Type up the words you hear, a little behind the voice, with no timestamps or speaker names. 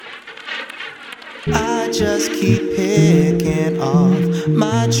I just keep picking off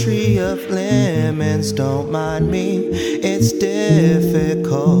my tree of lemons. Don't mind me, it's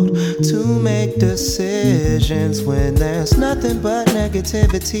difficult to make decisions when there's nothing but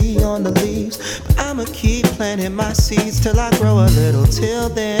negativity on the leaves. But I'ma keep planting my seeds till I grow a little. Till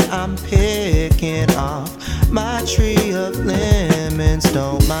then, I'm picking off my tree of lemons.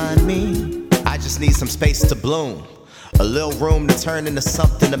 Don't mind me. I just need some space to bloom. A little room to turn into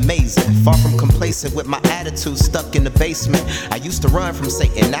something amazing. Far from complacent with my attitude stuck in the basement. I used to run from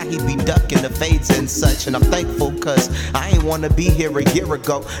Satan, now he be ducking the fades and such. And I'm thankful cause I ain't wanna be here a year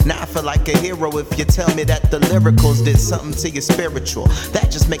ago. Now I feel like a hero if you tell me that the lyricals did something to your spiritual. That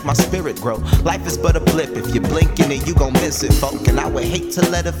just make my spirit grow. Life is but a blip, if you blinking it you gon' miss it, folk. And I would hate to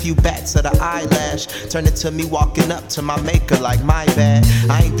let a few bats of the eyelash turn it to me walking up to my maker like my bad.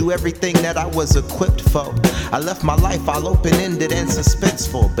 I ain't do everything that I was equipped for. I left my life all open-ended and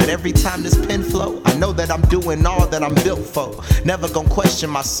suspenseful. But every time this pen flow, I know that I'm doing all that I'm built for. Never gonna question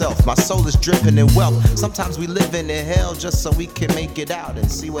myself, my soul is dripping in wealth. Sometimes we live in hell just so we can make it out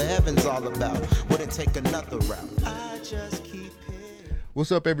and see what heaven's all about. Wouldn't take another route. I just keep it.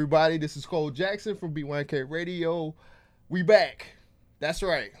 What's up, everybody? This is Cole Jackson from B1K Radio. We back. That's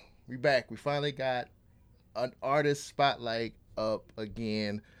right. We back. We finally got an artist spotlight up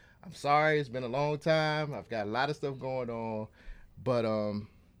again. I'm sorry, it's been a long time. I've got a lot of stuff going on, but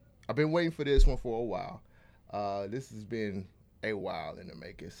I've been waiting for this one for a while. This has been a while in the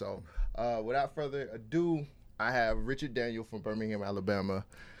making. So without further ado, I have Richard Daniel from Birmingham, Alabama.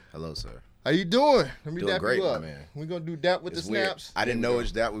 Hello, sir. How you doing? Let me Doing dap great, you my up. man. We're going to do that with It's the weird. snaps. I didn't know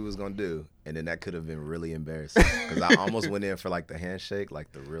which that we was gonna do, and then that could have been really embarrassing because I almost went in for like the handshake,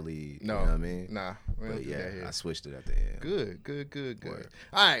 like the really, No, you know what I mean? Nah. we don't But do yeah, that here. I switched it at the end. Good. Word.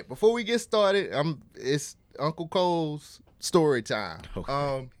 All right, before we get started, it's Uncle Cole's story time.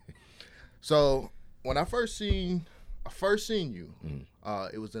 Okay. So when I first seen you,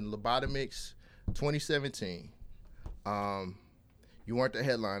 Mm. it was in Lobotomics 2017. You weren't the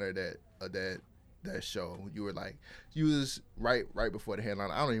headliner that show. You was right before the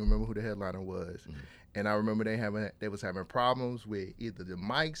headliner. I don't even remember who the headliner was. Mm. And I remember they was having problems with either the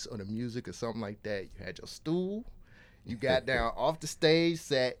mics or the music or something like that. You had your stool. You got down off the stage,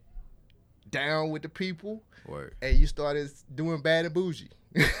 sat down with the people, Word. and you started doing Bad and Bougie.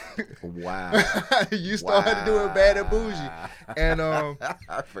 Wow. You started doing Bad and Bougie. And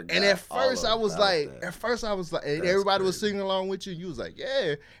I forgot. and at first all I was about like, that. and That's everybody was crazy. singing along with you. You was like,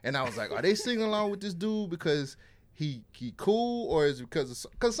 yeah. And I was like, are they singing along with this dude because he cool, or is it because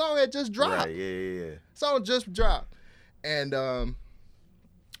the song had just dropped? Right, yeah. Song just dropped. And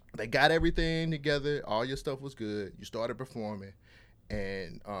they got everything together. All your stuff was good. You started performing,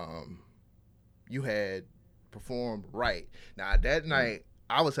 and you had performed right. Now that night,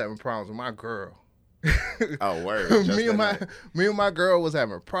 I was having problems with my girl. Oh, word. Just me and that my night. girl was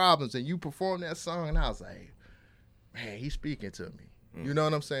having problems, and you performed that song, and I was like, man, he's speaking to me. You know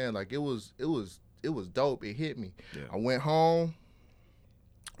what I'm saying? Like it was dope. It hit me. Yeah. I went home,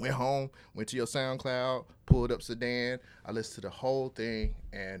 went to your SoundCloud, pulled up Sedan. I listened to the whole thing,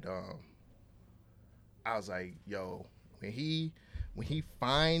 and I was like, yo, when he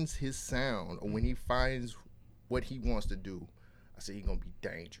finds his sound, or when he finds what he wants to do, I said he's gonna be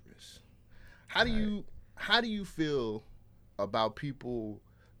dangerous. How do you feel about people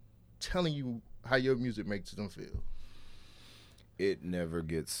telling you how your music makes them feel? It never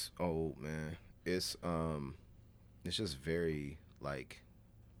gets old, man. It's just very, like,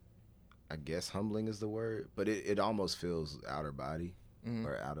 I guess humbling is the word, but it almost feels outer body,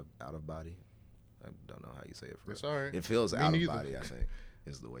 or out of body. I don't know how you say it. It's all right. It feels Me out neither. of body, I think,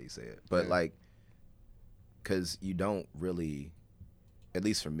 is the way you say it. But Yeah. like, because you don't really, at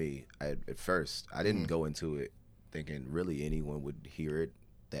least for me, at first, I didn't go into it thinking really anyone would hear it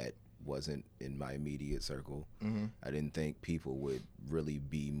that wasn't in my immediate circle. I didn't think people would really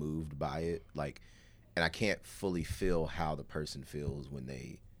be moved by it. Like, and I can't fully feel how the person feels when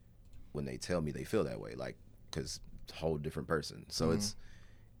they tell me they feel that way. Like, because it's a whole different person. So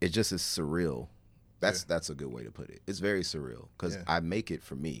it just is surreal. That's a good way to put it. It's very surreal because I make it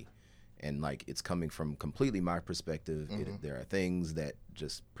for me, and like it's coming from completely my perspective. There are things that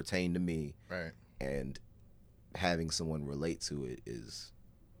just pertain to me, Right. and having someone relate to it is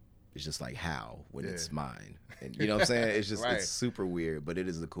just like how when it's mine, and you know what I'm saying. It's just Right. It's super weird, but it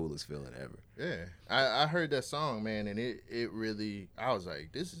is the coolest feeling ever. Yeah, I heard that song, man, and it really, I was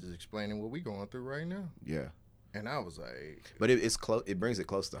like, this is explaining what we going through right now. Yeah. And I was like, But it's close. It brings it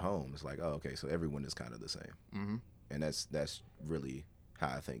close to home. It's like, oh, okay, so everyone is kind of the same, and that's really how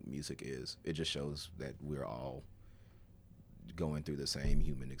I think music is. It just shows that we're all going through the same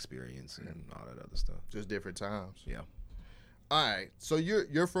human experience and all that other stuff. Just different times. Yeah. All right. So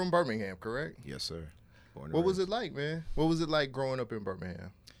you're from Birmingham, correct? Yes, sir. Born and What was raised. it like, man? What was it like growing up in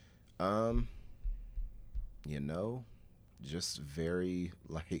Birmingham? You know, just very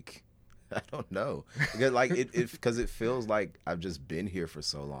like I don't know, because like because it feels like I've just been here for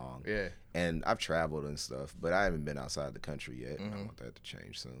so long. Yeah. And I've traveled and stuff, but I haven't been outside the country yet. I want that to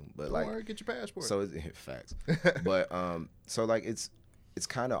change soon. But Don't like, worry, get your passport. so it's facts. But so like it's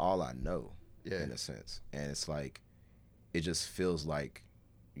kind of all I know, Yeah. in a sense, and it's like it just feels like,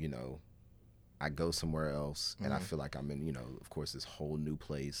 you know, I go somewhere else and I feel like I'm in, you know, of course, this whole new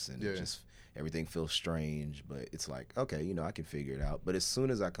place, and it just everything feels strange. But it's like, okay, you know, I can figure it out. But as soon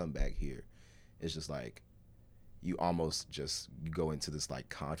as I come back here, it's just like you almost just go into this like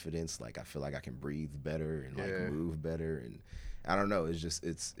confidence, like I feel like I can breathe better and like move better, and I don't know, it's just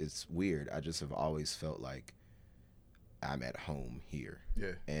it's weird. I just have always felt like I'm at home here.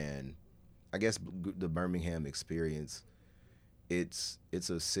 Yeah. And I guess the Birmingham experience, it's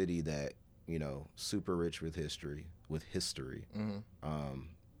a city that, you know, super rich with history,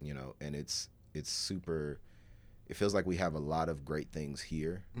 you know, and it's super, it feels like we have a lot of great things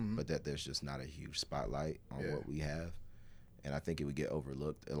here, but that there's just not a huge spotlight on what we have. And I think it would get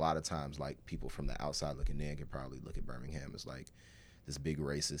overlooked. A lot of times, like, people from the outside looking in can probably look at Birmingham as like this big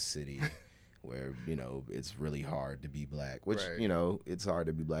racist city where, you know, it's really hard to be black, which, you know, it's hard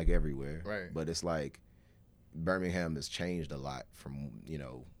to be black everywhere. Right. But it's like Birmingham has changed a lot from, you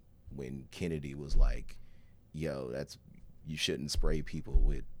know, when Kennedy was like, yo, you shouldn't spray people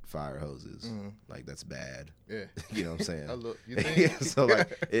with fire hoses. Like, that's bad. Yeah. You know what I'm saying? You think? So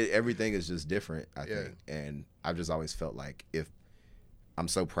like everything is just different, I think. And I've just always felt like, if I'm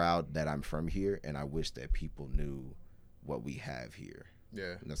so proud that I'm from here, and I wish that people knew what we have here.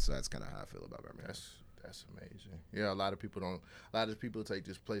 Yeah. And that's kind of how I feel about Birmingham. That's amazing. Yeah, a lot of people take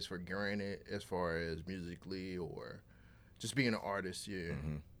this place for granted as far as musically or just being an artist. Yeah.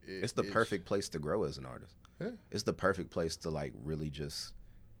 It's the perfect place to grow as an artist. Yeah. It's the perfect place to like really just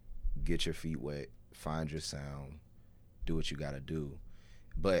get your feet wet, find your sound, do what you got to do.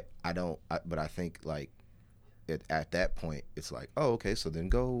 But I think like at that point, it's like, oh, okay, so then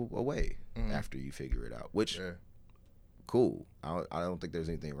go away after you figure it out, which cool. I don't think there's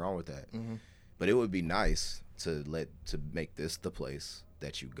anything wrong with that. But it would be nice to make this the place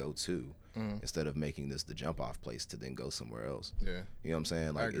that you go to, instead of making this the jump off place to then go somewhere else. Yeah. You know what I'm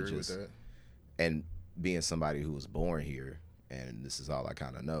saying? Like, I agree with that. And being somebody who was born here, and this is all I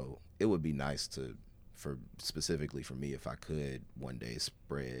kind of know, it would be nice specifically for me, if I could one day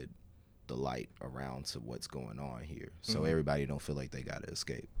spread the light around to what's going on here, so everybody don't feel like they gotta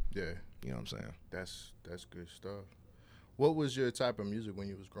escape. Yeah. You know what I'm saying? That's good stuff. What was your type of music when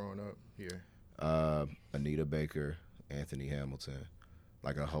you was growing up here? Anita Baker, Anthony Hamilton,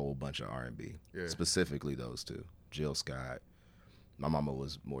 like a whole bunch of R&B. Yeah. Specifically those two. Jill Scott. My mama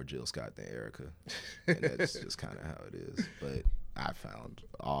was more Jill Scott than Erica, and that's just kind of how it is. But I found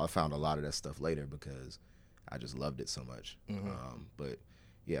a lot of that stuff later because I just loved it so much. But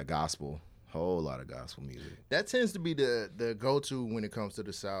yeah, gospel, whole lot of gospel music. That tends to be the go-to when it comes to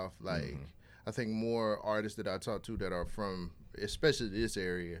the South. Like, I think more artists that I talk to that are from, especially this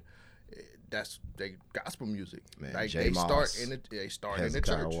area, they gospel music. Man, like J. they Moss, start in the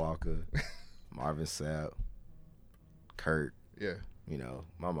Hezekiah church. Walker, Marvin Sapp, Kurt. Yeah. You know,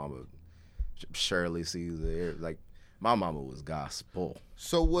 my mama, Shirley Caesar, like my mama was gospel.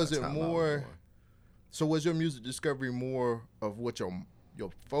 So was it That's how I was more? born. So was your music discovery more of what your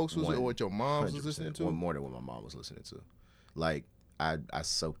folks was, or what your mom was 100%. listening to? Well, more than what my mom was listening to. Like I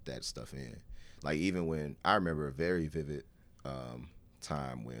soaked that stuff in. Like, even when I remember a very vivid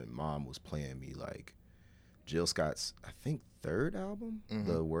time when mom was playing me like Jill Scott's, I think, third album,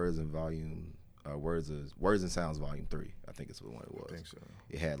 the Words and Sounds Volume 3. I think it's what it was. I think so.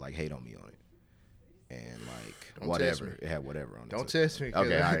 It had like Hate on Me on it. And like Don't test whatever. me. It had whatever on it. Don't So- test me. 'Cause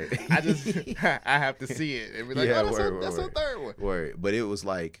Okay, all right. I have to see it and be like, Yeah, oh, word, that's word. the third one. Word. But it was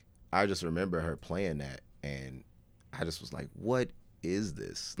like, I just remember her playing that, and I just was like, what is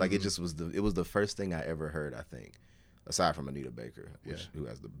this? Like, it just was the first thing I ever heard, I think, aside from Anita Baker, who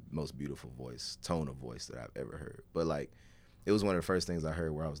has the most beautiful tone of voice that I've ever heard. But like, it was one of the first things I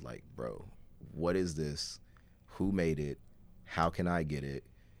heard where I was like, bro, what is this? Who made it? How can I get it?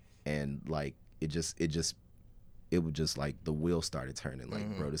 And like, it would just like the wheels started turning.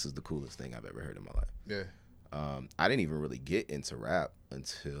 Like, bro, this is the coolest thing I've ever heard in my life. Yeah. I didn't even really get into rap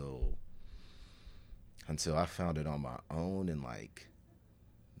until I found it on my own in like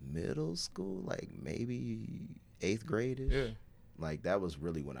middle school, like maybe 8th grade-ish. Yeah. Like, that was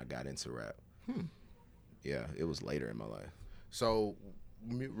really when I got into rap. Yeah, it was later in my life. So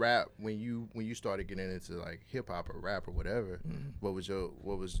rap when you started getting into like hip hop or rap or whatever, what was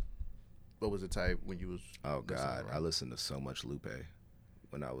the type when you was? Oh listening God, to rap? I listened to so much Lupe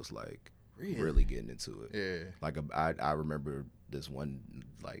when I was like Really? really getting into it. Yeah. Like I remember this one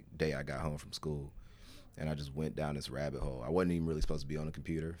like day I got home from school, and I just went down this rabbit hole. I wasn't even really supposed to be on the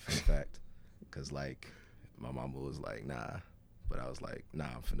computer, for the fact, because like my mama was like, nah, but I was like, nah,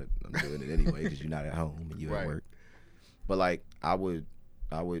 I'm doing it anyway because you're not at home and you Right. at work. But like I would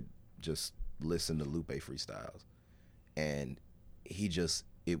just listen to Lupe freestyles, and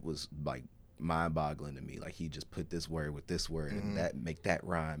it was like mind-boggling to me. Like he just put this word with this word and that make that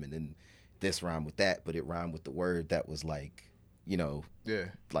rhyme, and then this rhyme with that, but it rhymed with the word that was like, you know, Yeah.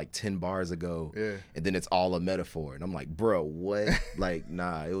 like 10 bars ago, Yeah. and then it's all a metaphor, and I'm like, bro, what? Like,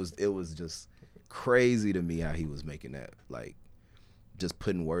 nah, it was just crazy to me how he was making that, like, just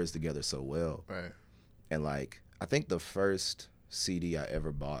putting words together so well. Right. And like, I think the first CD I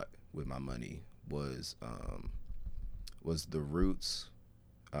ever bought with my money was The Roots.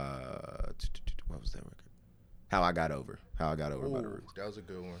 What was that record? How I Got Over by The Ooh, Roots. that was a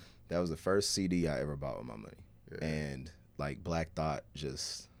good one. That was the first CD I ever bought with my money. Yeah. And like Black Thought,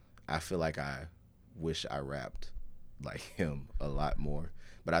 I feel like I wish I rapped like him a lot more.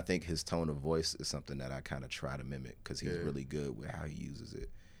 But I think his tone of voice is something that I kind of try to mimic because he's really good with how he uses it.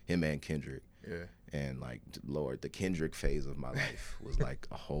 Him and Kendrick. Yeah. And like, Lord, the Kendrick phase of my life was like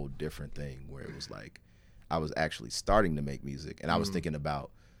a whole different thing where it was like I was actually starting to make music, and I was thinking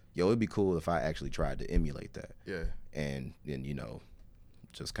about, yo, it'd be cool if I actually tried to emulate that. Yeah. And then, you know,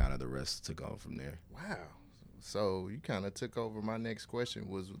 just kind of the rest took on from there. Wow. So you kind of took over my next question.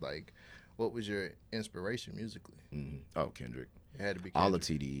 Was like, what was your inspiration musically? Oh, Kendrick. It had to be All of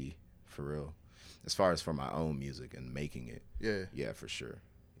Kendrick. TDE, for real. As far as for my own music and making it, Yeah. yeah, for sure.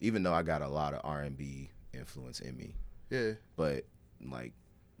 Even though I got a lot of R&B influence in me. Yeah. But like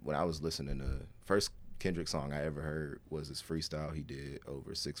when I was listening to first Kendrick song I ever heard was this freestyle he did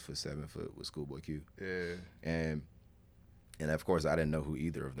over 6 foot 7 foot with Schoolboy Q. Yeah. And of course I didn't know who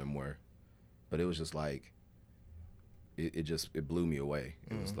either of them were. But it was just like it blew me away.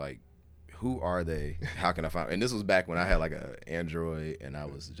 It was like, who are they? How can I find? And this was back when I had like a Android and I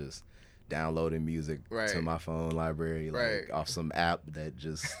was just downloading music to my phone library, like off some app that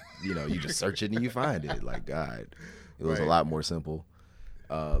just, you know, you just search it and you find it. Like, God, it was a lot more simple.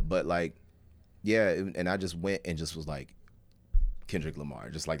 But like, yeah, and I just went and just was like, Kendrick Lamar,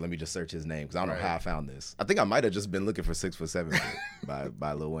 just like, let me just search his name because I don't know how I found this. I think I might have just been looking for 6 foot 7 foot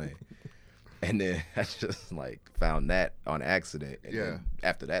by Lil Wayne. And then I just like found that on accident. And then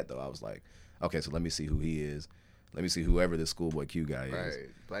after that though, I was like, okay, so let me see who he is. Let me see whoever this Schoolboy Q guy is. Right.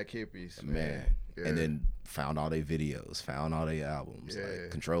 Black hippies. Man. Yeah. And then found all their videos, found all their albums. Yeah.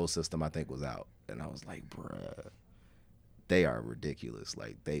 Like Control System, I think, was out. And I was like, bruh, they are ridiculous.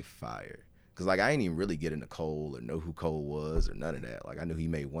 Like, they fire. Because, like, I ain't even really get into Cole or know who Cole was or none of that. Like, I knew he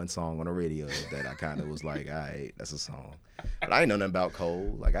made one song on the radio that I kind of was like, all right, that's a song. But I ain't know nothing about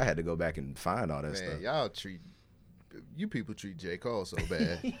Cole. Like, I had to go back and find all that stuff. Man, you people treat J. Cole so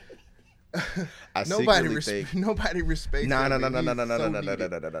bad. Nobody respects him. No. and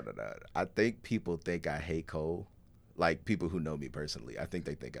I think people think I hate Cole. Like, people who know me personally, I think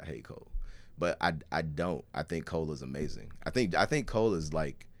they think I hate Cole. But I don't. I think Cole is amazing. I think Cole is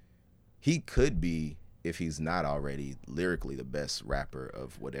like, he could be, if he's not already, lyrically the best rapper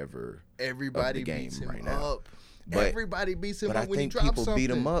of whatever everybody of the game beats him right now. up. But Everybody beats him But up I when he think drops people something.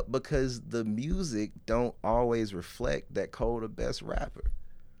 beat him up because the music don't always reflect that Cole the best rapper.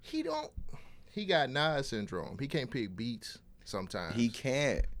 He got Nas syndrome. He can't pick beats sometimes. He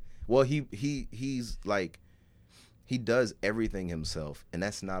can't. Well, he's like, he does everything himself, and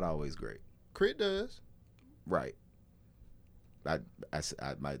that's not always great. Crit does. Right. I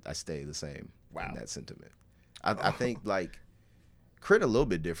stay the same in that sentiment. I think like Crit a little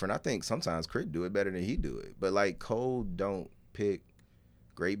bit different. I think sometimes Crit do it better than he do it. But like Cole don't pick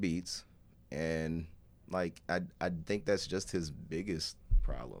great beats, and like I think that's just his biggest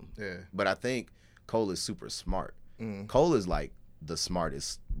problem. Yeah. But I think Cole is super smart. Mm. Cole is like the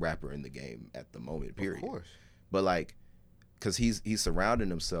smartest rapper in the game at the moment, period. Of course. But like, because he's surrounding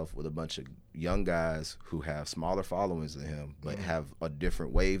himself with a bunch of young guys who have smaller followings than him, but have a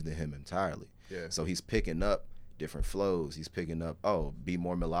different wave than him entirely. Yeah. So he's picking up different flows. He's picking up, be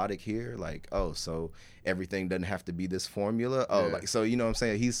more melodic here. Like, so everything doesn't have to be this formula. Like, so you know what I'm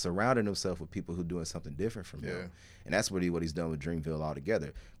saying? He's surrounding himself with people who doing something different from him. And that's what he's done with Dreamville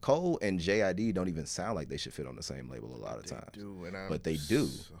altogether. Cole and JID don't even sound like they should fit on the same label a lot of times. But they do.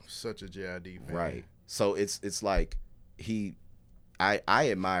 I'm such a JID fan. Right. So it's like I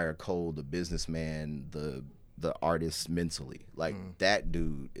admire Cole, the businessman, the the artist mentally. Like that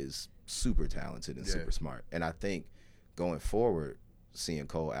dude is super talented and super smart. And I think going forward, seeing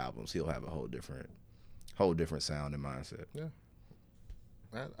Cole albums, he'll have a whole different sound and mindset. Yeah.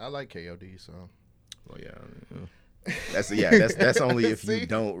 I like KOD, so. Well, that's only if you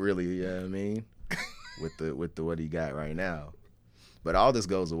don't really, you know what I mean, with the what he got right now. But all this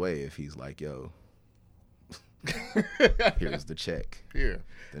goes away if he's like, yo, here's the check. Yeah.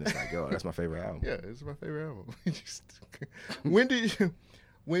 Then it's like, yo, that's my favorite album. Yeah, it's my favorite album.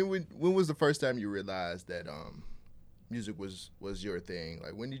 When was the first time you realized that music was your thing?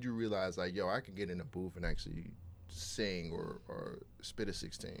 Like, when did you realize, like, yo, I can get in a booth and actually sing or spit a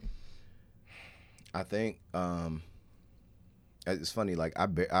 16? I think it's funny. Like, I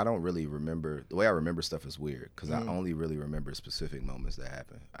don't really remember. The way I remember stuff is weird because I only really remember specific moments that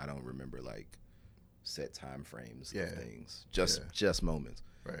happen. I don't remember like set time frames of things. Just moments.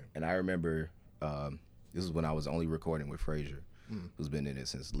 Right. And I remember this is when I was only recording with Frazier, who's been in it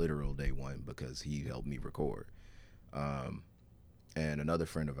since literal day one because he helped me record. And another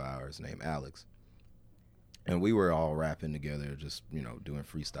friend of ours named Alex. And we were all rapping together, just, doing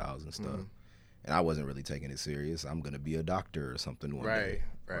freestyles and stuff. And I wasn't really taking it serious. I'm going to be a doctor or something one day.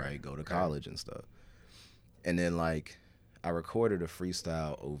 Right. Go to college and stuff. And then, like, I recorded a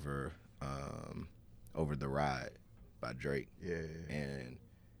freestyle over The Ride by Drake. Yeah. And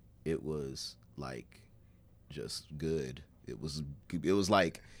it was, like, just good. It was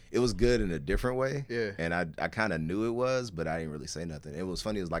good in a different way. Yeah. And I kind of knew it was, but I didn't really say nothing. It was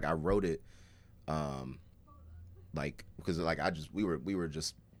funny. It was like I wrote it, because like we were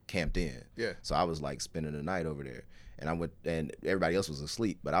just camped in. Yeah. So I was like spending the night over there, and everybody else was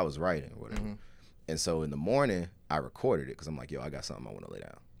asleep, but I was writing or whatever. And so in the morning I recorded it because I'm like, yo, I got something I want to lay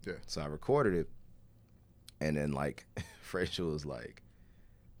down. Yeah. So I recorded it, and then like Frazier was like,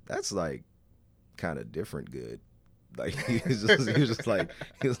 that's like kind of different good. Like he was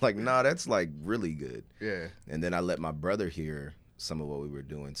like, nah, that's like really good. Yeah. And then I let my brother hear some of what we were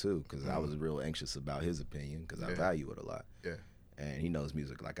doing too, because I was real anxious about his opinion because I value it a lot. Yeah. And he knows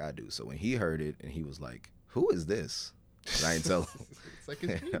music like I do. So when he heard it and he was like, who is this? And I didn't tell him. It's like,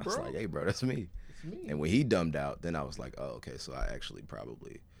 it's me, bro. I was like, hey, bro, that's me. It's me. And when he dumbed out, then I was like, oh, okay, so I actually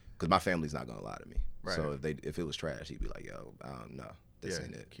probably, because my family's not going to lie to me. Right. So if it was trash, he'd be like, yo, no, this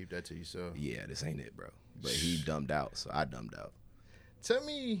ain't it. Keep that to yourself. Yeah, this ain't it, bro. But he dumbed out, so I dumbed out. Tell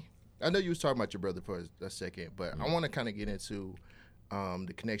me, I know you was talking about your brother for a second, but I want to kind of get into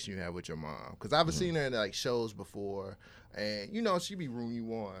the connection you have with your mom, because I've seen her in like shows before, and she be rooting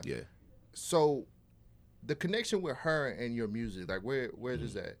you on. Yeah. So the connection with her and your music, like where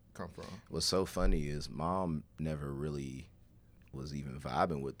does that come from? What's so funny is Mom never really was even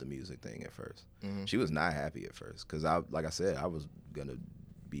vibing with the music thing at first. She was not happy at first because like I said, I was gonna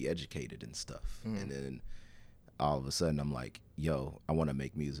be educated and stuff, and then all of a sudden I'm like, yo, I want to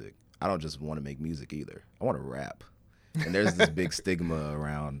make music. I don't just want to make music either. I want to rap. And there's this big stigma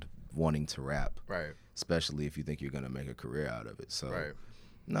around wanting to rap, right? Especially if you think you're gonna make a career out of it. So,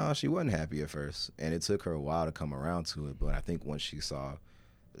 no, she wasn't happy at first, and it took her a while to come around to it. But I think once she saw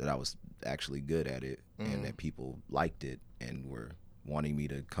that I was actually good at it and that people liked it and were wanting me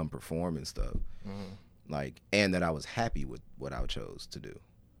to come perform and stuff, like, and that I was happy with what I chose to do,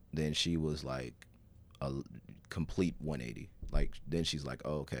 then she was like a complete 180. Like, then she's like,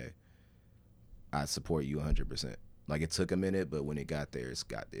 oh, okay, I support you 100%. Like, it took a minute, but when it got there,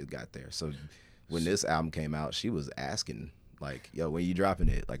 it got there. So when this album came out, she was asking, like, yo, when you dropping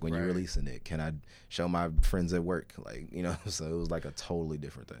it? Like, when you releasing it? Can I show my friends at work? Like, so it was like a totally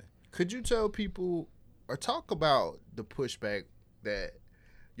different thing. Could you tell people or talk about the pushback that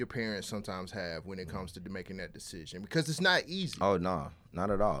your parents sometimes have when it comes to making that decision? Because it's not easy. Oh, no, not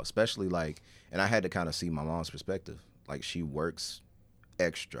at all. Especially like, and I had to kind of see my mom's perspective. Like, she works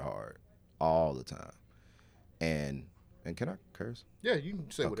extra hard all the time. And can I curse? Yeah, you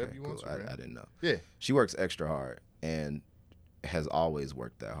can say whatever you want. Cool. I didn't know. Yeah. She works extra hard and has always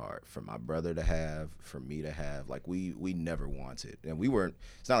worked that hard for my brother to have, for me to have. Like, we never wanted. And we weren't,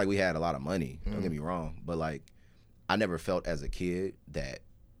 it's not like we had a lot of money, don't get me wrong, but like, I never felt as a kid that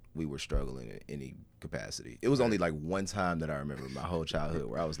we were struggling in any capacity. It was only like one time that I remember my whole childhood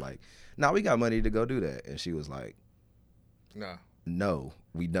where I was like, nah, we got money to go do that. And she was like, nah. No,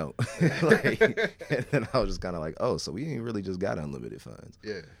 we don't. Like, and then I was just kind of like, oh, so we ain't really just got unlimited funds.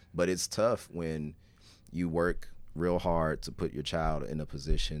 Yeah. But it's tough when you work real hard to put your child in a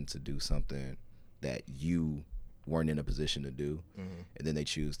position to do something that you weren't in a position to do, and then they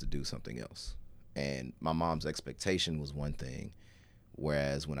choose to do something else. And my mom's expectation was one thing,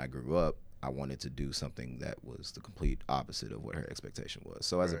 whereas when I grew up, I wanted to do something that was the complete opposite of what her expectation was.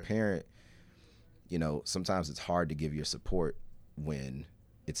 So as a parent, you know, sometimes it's hard to give your support when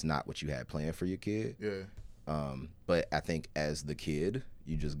it's not what you had planned for your kid. Yeah. But I think as the kid,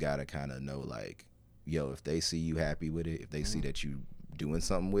 you just gotta kind of know, like, yo, if they see you happy with it, if they see that you doing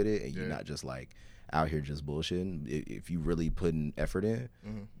something with it, and you're not just like out here just bullshitting, if you really putting effort in,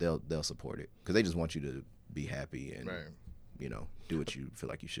 they'll support it, because they just want you to be happy and you know, do what you feel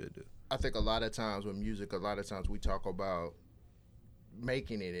like you should do. I think a lot of times with music, we talk about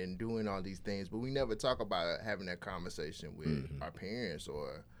making it and doing all these things, but we never talk about having that conversation with our parents,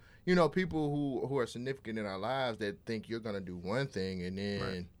 or, you know, people who are significant in our lives that think you're gonna do one thing and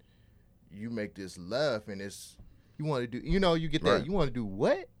then you make this left, and it's, you want to do, you know, you get that, you want to do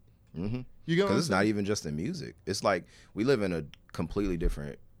what? You get, because it's not even just in music. It's like we live in a completely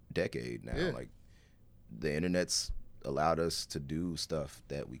different decade now. Like, the internet's allowed us to do stuff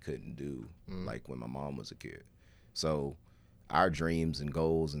that we couldn't do like when my mom was a kid. So our dreams and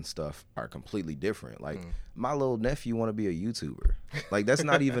goals and stuff are completely different. Like, my little nephew want to be a YouTuber. Like, that's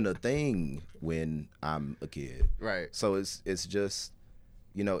not even a thing when I'm a kid. Right. So it's just,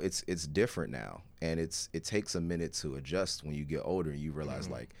 you know, it's different now, and it takes a minute to adjust when you get older and you realize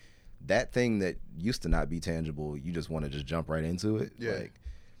like that thing that used to not be tangible, you just want to just jump right into it. Like,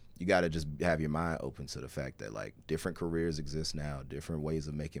 you got to just have your mind open to the fact that, like, different careers exist now, different ways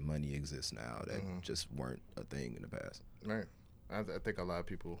of making money exist now that just weren't a thing in the past. Right. I think a lot of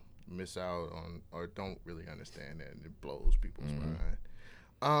people miss out on, or don't really understand that, and it blows people's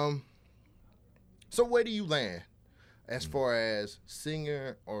mind. So where do you land as far as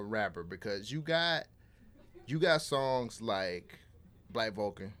singer or rapper? Because you got songs like Black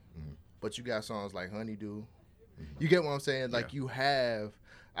Vulcan, but you got songs like Honeydew. You get what I'm saying? Like, you have,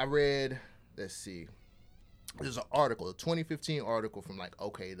 I read, let's see, there's an article, a 2015 article from like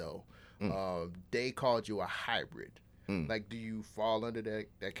OK Though. They called you a hybrid. Like, do you fall under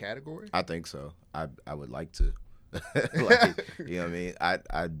that category? I think so. I would like to. Like, you know what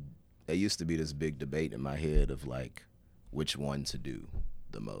I mean? There used to be this big debate in my head of, like, which one to do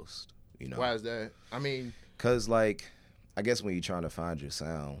the most, you know? Why is that? I mean, because, like, I guess when you're trying to find your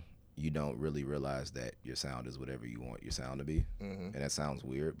sound, you don't really realize that your sound is whatever you want your sound to be. And that sounds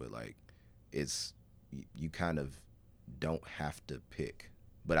weird, but, like, it's, you kind of don't have to pick.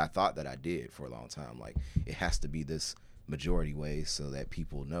 But I thought that I did for a long time. Like, it has to be this majority way so that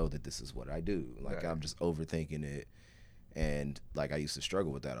people know that this is what I do. Like, I'm just overthinking it. And, like, I used to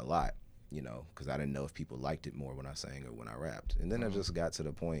struggle with that a lot, you know, because I didn't know if people liked it more when I sang or when I rapped. And then I just got to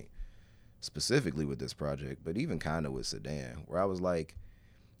the point, specifically with this project, but even kind of with Sedan, where I was like,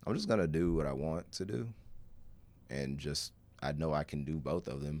 I'm just going to do what I want to do. And just, I know I can do both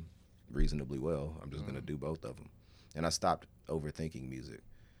of them reasonably well. I'm just going to do both of them. And I stopped overthinking music.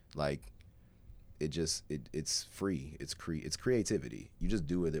 Like, it's free. It's creativity. You just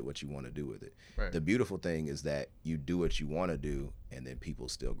do with it what you want to do with it. Right. The beautiful thing is that you do what you want to do, and then people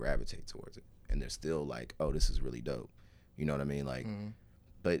still gravitate towards it, and they're still like, oh, this is really dope. You know what I mean? Like,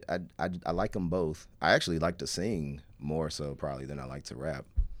 but I like them both. I actually like to sing more so probably than I like to rap.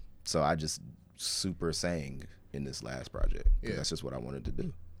 So I just super sang in this last project because that's just what I wanted to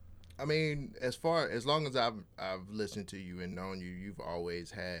do. I mean, as long as I've listened to you and known you, you've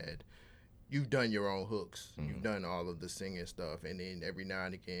done your own hooks. You've done all of the singing stuff, and then every now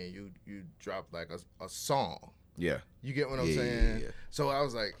and again you drop like a song. Yeah. You get what I'm saying? Yeah. So I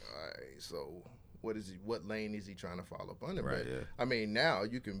was like, all right, so what lane is he trying to follow up under? Right, but, I mean, now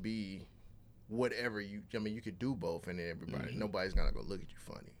you can be whatever you could do both, and then nobody's gonna go look at you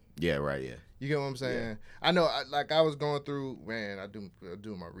funny. Yeah, right, yeah. You get what I'm saying? Yeah. I know, I was going through, man, I do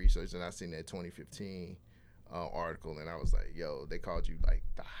my research, and I seen that 2015 article, and I was like, yo, they called you, like,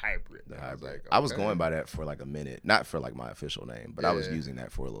 the hybrid. The hybrid. Like, okay. I was going by that for, like, a minute. Not for, like, my official name, but I was using that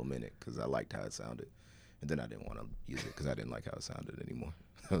for a little minute because I liked how it sounded. And then I didn't want to use it because I didn't like how it sounded anymore.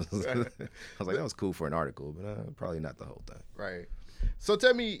 I was like, that was cool for an article, but probably not the whole thing. Right. So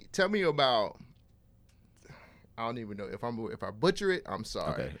tell me about, I don't even know if I butcher it, I'm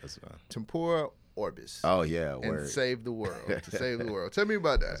sorry. Okay, that's fine. Tempora Orbis. Oh yeah, and Save the World. To Save the World. Tell me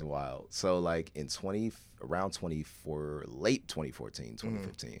about that. That's wild. So like in late 2014,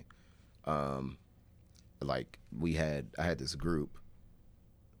 2015, like I had this group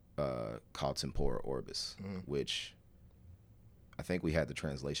called Tempora Orbis, which I think we had the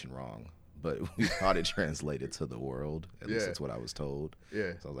translation wrong, but we thought it translated to the world. At least that's what I was told.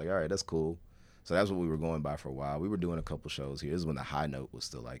 Yeah. So I was like, all right, that's cool. So that's what we were going by for a while. We were doing a couple shows here. This is when the high note was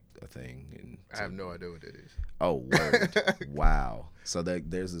still like a thing. And I have no idea what that is. Oh, word. Wow. So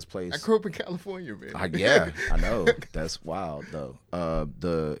there's this place. I grew up in California, man. Yeah, I know. That's wild though.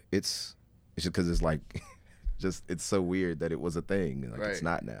 It's just because it's like, it's so weird that it was a thing. Like It's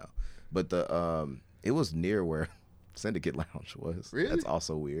not now. But it was near where Syndicate Lounge was. Really? That's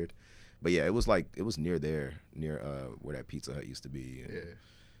also weird. But yeah, it was near there, near where that Pizza Hut used to be and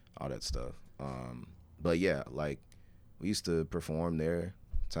all that stuff. But yeah, like we used to perform there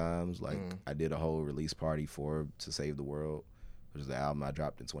times. Like I did a whole release party for To Save the World, which is the album I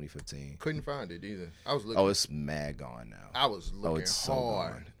dropped in 2015. Couldn't find it either. I was looking. Oh, it's mad gone now. I was looking it's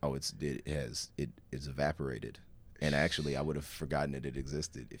hard. So gone. Oh, it's evaporated. And actually, I would have forgotten that it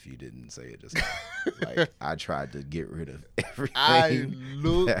existed if you didn't say it just now. Like, I tried to get rid of everything. I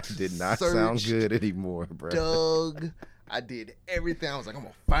looked, that did not sound good anymore, bro. Doug, I did everything. I was like, I'm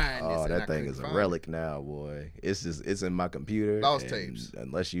gonna find this. Oh, that thing is a relic now, boy. It's in my computer. Lost tapes.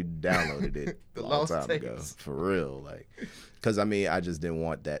 Unless you downloaded it The a long lost time tapes. ago, for real. Like, because I mean, I just didn't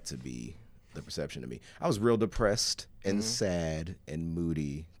want that to be the perception of me. I was real depressed and sad and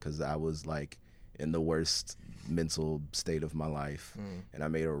moody because I was like in the worst mental state of my life, and I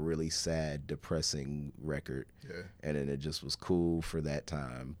made a really sad, depressing record. Yeah. And then it just was cool for that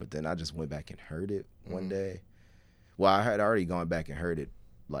time. But then I just went back and heard it one day. Well, I had already gone back and heard it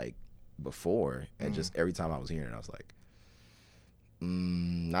like before, and just every time I was hearing it, I was like,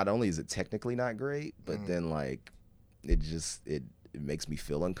 not only is it technically not great, but then like it makes me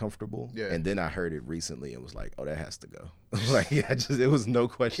feel uncomfortable. Yeah. And then I heard it recently and was like, oh, that has to go. Like, yeah, it was no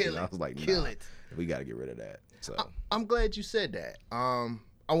question. I was like, kill nah, it. We got to get rid of that. So I'm glad you said that.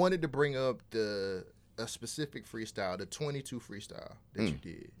 I wanted to bring up a specific freestyle, the 22 freestyle that you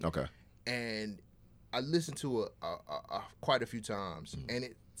did. okay. And I listened to it quite a few times, and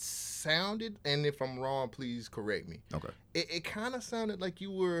it sounded, and if I'm wrong, please correct me. Okay. It kind of sounded like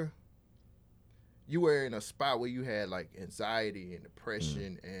you were in a spot where you had like anxiety and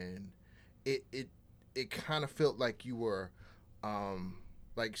depression, and it kind of felt like you were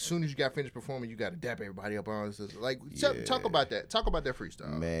like as soon as you got finished performing, you got to dap everybody up on this. Like talk about that. Talk about that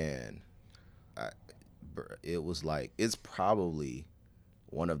freestyle. Man, it was like, it's probably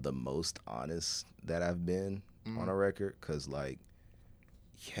one of the most honest that I've been on a record, because like,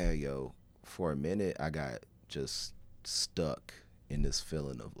 yeah, yo, for a minute I got just stuck in this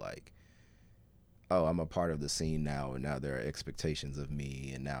feeling of like, oh, I'm a part of the scene now, and now there are expectations of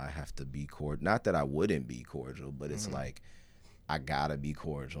me, and now I have to be cordial. Not that I wouldn't be cordial, but it's like, I gotta be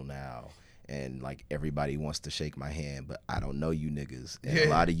cordial now. And like, everybody wants to shake my hand, but I don't know you niggas. And a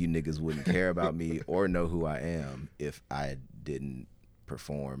lot of you niggas wouldn't care about me or know who I am if I didn't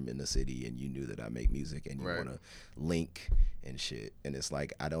perform in the city and you knew that I make music and you want to link and shit. And it's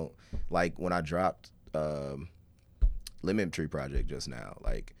like, I don't, like when I dropped Lemon Tree Project just now,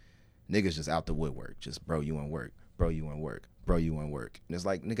 like niggas just out the woodwork, just bro, you want work, bro, you want work, bro, you want work. And it's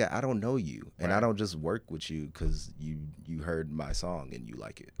like, nigga, I don't know you, and I don't just work with you because you heard my song and you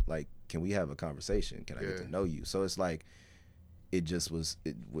like it. Like, can we have a conversation? Can I get to know you? So it's like, it just was,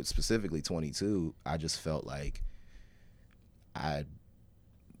 with specifically 22, I just felt like I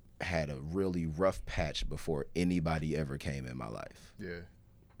had a really rough patch before anybody ever came in my life. Yeah.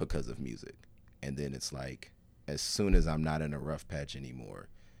 Because of music. And then it's like, as soon as I'm not in a rough patch anymore,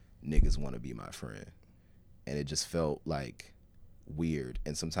 niggas want to be my friend. And it just felt like weird.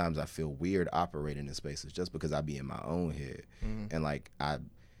 And sometimes I feel weird operating in spaces just because I be in my own head. And like,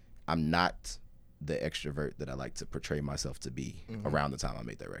 I'm not the extrovert that I like to portray myself to be around the time I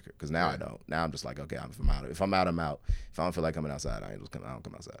make that record. Because now I don't. Now I'm just like, okay, if I'm out, I'm out. If I don't feel like coming outside, I don't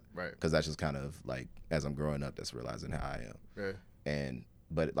come outside. Right. Because that's just kind of like, as I'm growing up, that's realizing how I am. Right.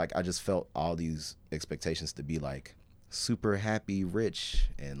 But like, I just felt all these expectations to be like super happy rich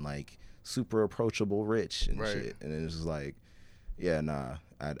and like super approachable rich and shit. And it's just like, yeah, nah,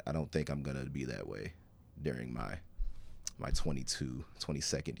 I don't think I'm gonna be that way during my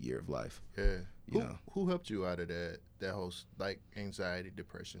 22nd year of life. Yeah. Who helped you out of that whole like anxiety,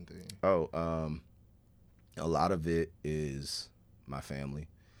 depression thing? Oh, a lot of it is my family.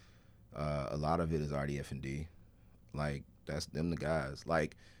 A lot of it is RDF&D. Like, that's them the guys.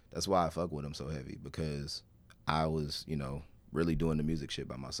 Like, that's why I fuck with them so heavy, because I was, really doing the music shit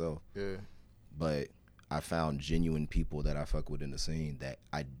by myself. Yeah. But I found genuine people that I fuck with in the scene that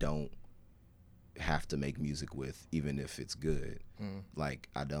I don't have to make music with, even if it's good. Like,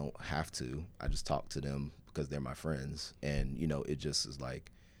 I don't have to. I just talk to them because they're my friends. And, it just is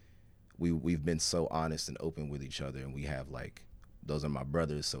like, we've been so honest and open with each other, and we have like, those are my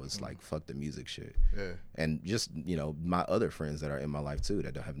brothers, so it's like, fuck the music shit. Yeah. And just, my other friends that are in my life too,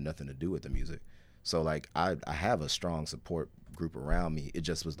 that don't have nothing to do with the music. So like, I have a strong support group around me. It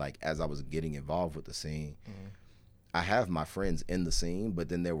just was like, as I was getting involved with the scene, I have my friends in the scene, but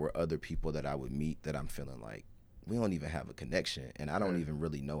then there were other people that I would meet that I'm feeling like, we don't even have a connection, and I don't even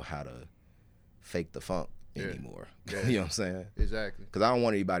really know how to fake the funk. anymore. Yeah. You know what I'm saying? Exactly. Because I don't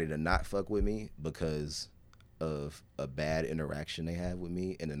want anybody to not fuck with me because of a bad interaction they have with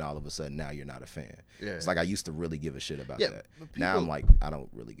me, and then all of a sudden now you're not a fan. Yeah. It's like I used to really give a shit about that. but Now I'm people- like, I don't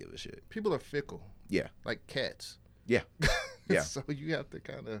really give a shit. People are fickle, Yeah. like cats. Yeah. Yeah. So you have to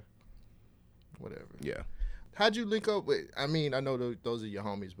kind of whatever. Yeah. How'd you link up with? I mean, I know those are your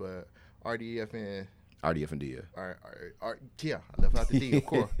homies, but RDF and RDF and Dia. yeah, I left out the D, of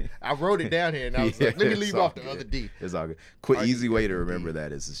course. I wrote it down here, and I was like, let me it's leave all off the good. other D. It's all good. Quick, easy way to RDF and D. remember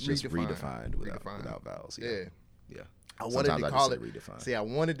that is it's just redefined without Redefined. vowels. Yeah. Yeah. Yeah. I wanted Sometimes to I call just it. say redefine. See, I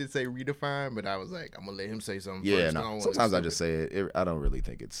wanted to say redefine, but I was like, I'm gonna let him say something. Yeah, first. no. Sometimes I just say it. I don't really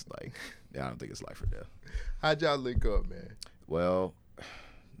think it's like. I don't think it's life or death. How'd y'all link up, man? Well,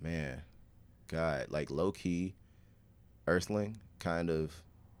 man, God, like low key, Earthling kind of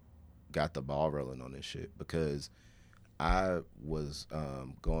got the ball rolling on this shit because I was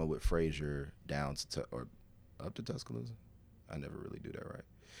going with Frazier down to or up to Tuscaloosa. I never really do that right.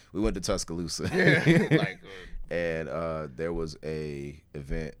 We went to Tuscaloosa. Yeah, like, and there was an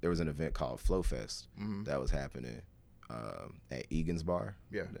event called Flow Fest mhm. that was happening at Egan's Bar.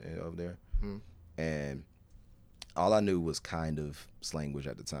 Yeah. Over there. Mhm. And all I knew was kind of Slanguage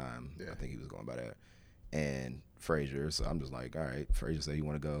at the time. Yeah. I think he was going by that. And Frazier. So I'm just like, all right, Frazier said you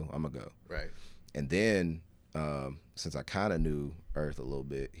want to go, I'm going to go. Right. And then since I kind of knew Earth a little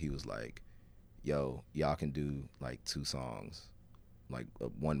bit, he was like, yo, y'all can do like 2 songs, like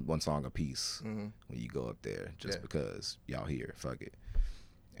one song a piece Mm-hmm. when you go up there just Yeah. because y'all here, fuck it.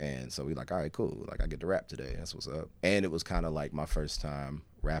 And so we like, all right, cool. Like I get to rap today. That's what's up. And it was kind of like my first time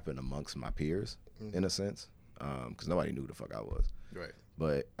rapping amongst my peers in a sense, because nobody knew who the fuck I was. Right.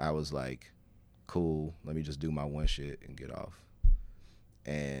 But I was like, cool, let me just do my one shit and get off.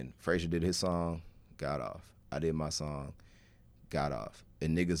 And Frazier did his song, got off. I did my song, got off.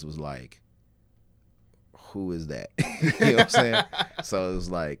 And niggas was like, who is that? You know what I'm saying? So it was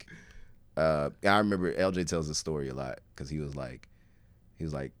like, I remember LJ tells the story a lot because he was like,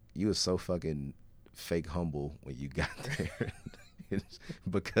 you was so fucking fake humble when you got there.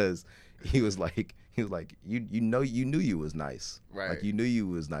 Because he was like, you knew you was nice. Right. Like you knew you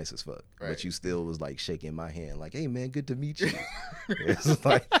was nice as fuck. Right. But you still was like shaking my hand, like, hey man, good to meet you. It's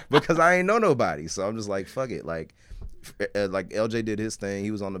like, because I ain't know nobody. So I'm just like, fuck it. Like LJ did his thing,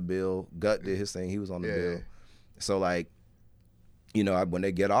 he was on the bill. Gut did his thing, he was on the bill. So like, you know, when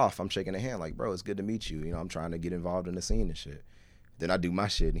they get off, I'm shaking their hand like, bro, it's good to meet you. You know, I'm trying to get involved in the scene and shit. Then I do my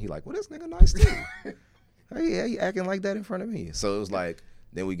shit, and he like, well, this nigga nice too. Hey, yeah, you acting like that in front of me. So it was like,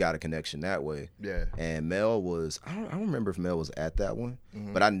 then we got a connection that way. Yeah. And Mel was, I don't remember if Mel was at that one,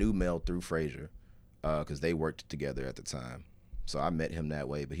 but I knew Mel through Frazier because they worked together at the time. So I met him that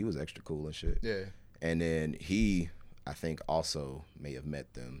way, but he was extra cool and shit. Yeah. And then he, I think, also may have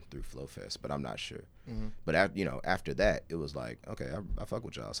met them through Flow Fest, but I'm not sure. But after that, it was like, okay, I fuck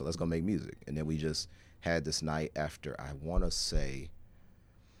with y'all, so let's go make music. And then we just had this night after, I want to say,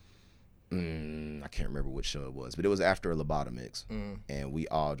 I can't remember which show it was, but it was after a Lobotomix, and we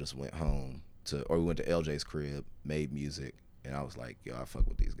all just went home we went to LJ's crib, made music, and I was like, yo, I fuck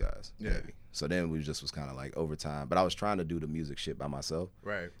with these guys. Yeah. Heavy. So then we just was kind of like over time, but I was trying to do the music shit by myself.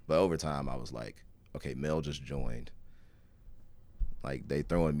 Right. But over time, I was like, okay, Mel just joined. Like, they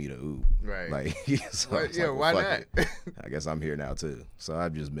throwing me the oop. Right. Like, so I Right, was yeah, like, why well, not? fuck it. I guess I'm here now, too. So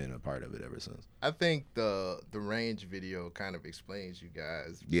I've just been a part of it ever since. I think the range video kind of explains you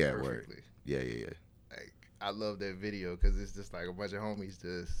guys Yeah, perfectly. word. Yeah. Like, I love that video because it's just like a bunch of homies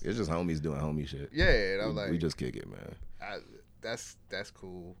just. It's just homies doing homie shit. Yeah, and I'm like, we just kick it, man. that's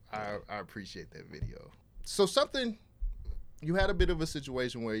cool. I appreciate that video. So something, you had a bit of a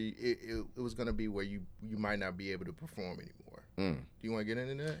situation where it was gonna be where you might not be able to perform anymore. Do you want to get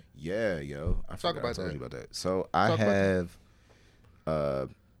into that? Yeah, yo. I Talk forgot about I told that. you about that. So I've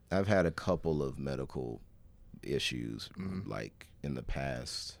had a couple of medical issues, like in the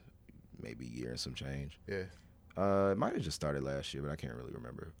past, maybe year and some change. Yeah. It might have just started last year, but I can't really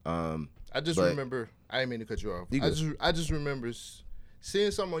remember. I just But- remember. I didn't mean to cut you off. You good. I just remember seeing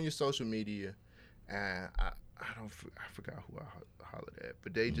something on your social media, and I forgot who I hollered at,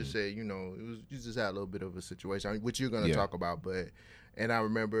 but they just said, you just had a little bit of a situation, which you're gonna Yeah. talk about, and I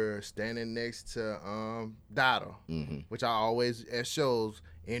remember standing next to Dada, which I always at shows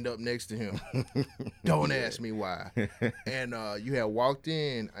end up next to him. Don't ask me why. And you had walked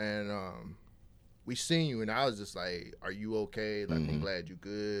in, and we seen you, and I was just like, "Are you okay? Like, I'm glad you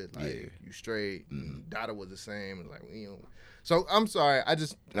good. Like, you straight." And Dada was the same. And like, So I'm sorry. I tell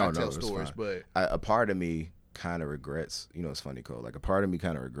it's stories, fine. but A part of me kind of regrets, it's funny, Cole, like a part of me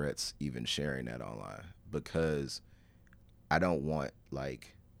kind of regrets even sharing that online because I don't want,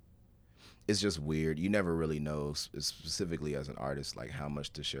 like, it's just weird. You never really know, specifically as an artist, like how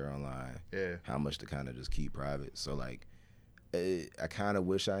much to share online, how much to kind of just keep private. So like, I kind of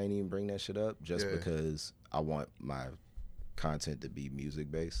wish I didn't even bring that shit up, just because I want my content to be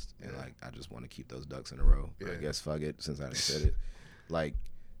music based, and like I just want to keep those ducks in a row. But I guess fuck it, since I done said it. Like,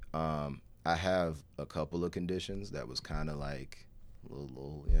 I have a couple of conditions that was kind of like a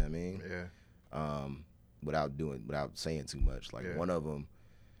little, you know what I mean? Without saying too much. Like one of them,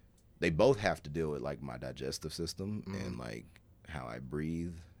 they both have to deal with like my digestive system and like how I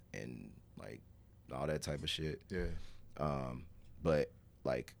breathe and like all that type of shit. But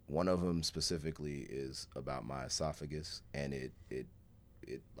like one of them specifically is about my esophagus, and it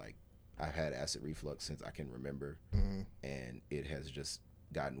like I've had acid reflux since I can remember, and it has just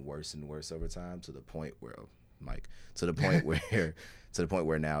gotten worse and worse over time to the point where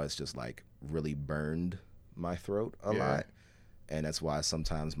now it's just like really burned my throat a lot. And that's why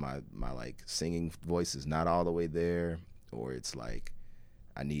sometimes my like singing voice is not all the way there, or it's like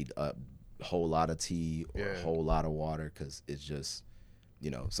I need a whole lot of tea or a whole lot of water, because it's just,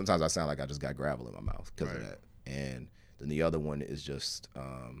 you know, sometimes I sound like I just got gravel in my mouth because of that. And then the other one is just,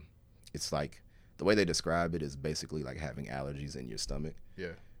 it's like the way they describe it is basically like having allergies in your stomach.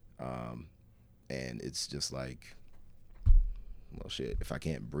 And it's just like, well, shit, if I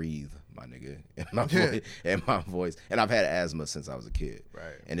can't breathe, my nigga, and my voice, and I've had asthma since I was a kid,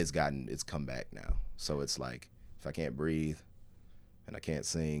 and it's come back now. So it's like, if I can't breathe and I can't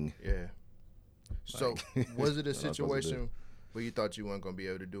sing. So was it a situation where you thought you weren't going to be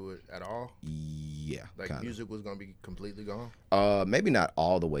able to do it at all? Yeah. Like kinda. Music was going to be completely gone? Maybe not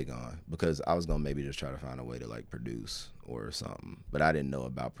all the way gone, because I was going to maybe just try to find a way to like produce or something. But I didn't know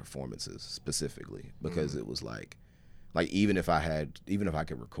about performances specifically, because it was like even if I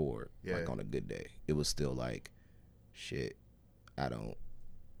could record like on a good day, it was still like, shit, I don't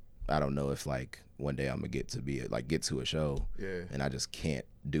know if like one day I'm gonna get to a show and I just can't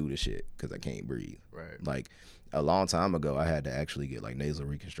do the shit because I can't breathe. Like a long time ago, I had to actually get like nasal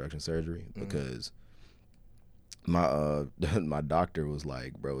reconstruction surgery because my my doctor was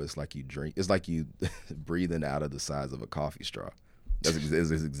like, bro, it's like you breathing out of the size of a coffee straw. That's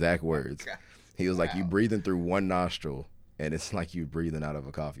his exact words. He was like, you breathing through one nostril, and it's like you breathing out of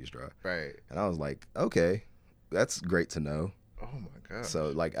a coffee straw. And I was like, okay, that's great to know. Oh my god. So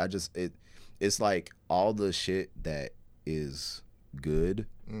like it's like all the shit that is good,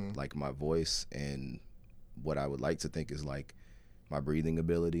 like my voice and what I would like to think is like my breathing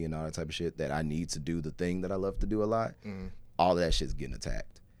ability and all that type of shit that I need to do the thing that I love to do a lot. All that shit's getting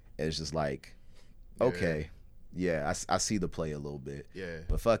attacked. And it's just like, okay. Yeah, I see the play a little bit.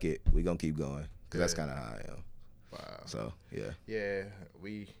 But fuck it, we gonna keep going, because that's kind of how I am. Wow. So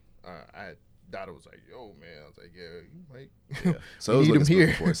I Dada was like, yo man, I was like, you might. So we need him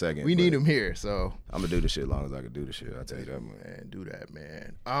here for a second. We need him here. So I'm gonna do the shit as long as I can do the shit. I tell you that, man. Do that,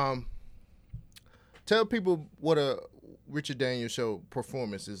 man. Tell people what a Richard Daniels show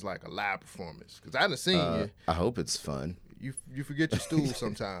performance is like, a live performance, because I done seen you. I hope it's fun. You forget your stool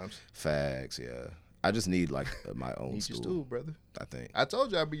sometimes. Facts, yeah. I just need like my own need stool. Your stool, brother. I think. I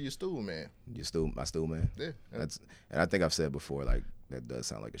told you I'd be your stool man. My stool man. Yeah. And I think I've said before, like, that does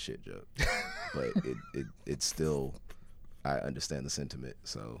sound like a shit joke, but it's still, I understand the sentiment.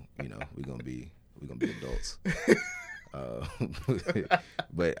 So you know, we're gonna be adults.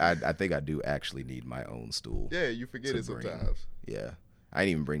 But I think I do actually need my own stool. Yeah, you forget it sometimes. Yeah. I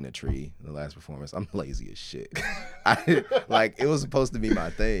didn't even bring the tree in the last performance. I'm lazy as shit. It was supposed to be my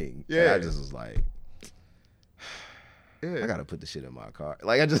thing. Yeah. And I just was like, I gotta put the shit in my car.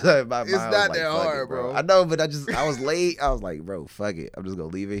 Like, I just, my mind was not like, that hard, bro. I know, but I was late. I was like, bro, fuck it. I'm just gonna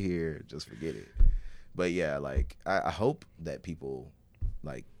leave it here. Just forget it. But yeah, like, I hope that people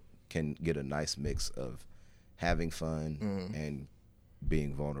like can get a nice mix of having fun and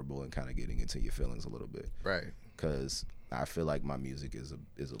being vulnerable and kind of getting into your feelings a little bit. Because I feel like my music is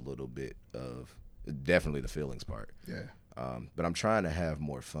a little bit of definitely the feelings part. But I'm trying to have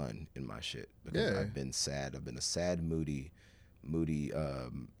more fun in my shit, because I've been sad. I've been a sad, moody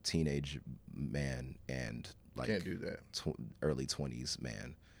teenage man, and like can't do that. Early 20s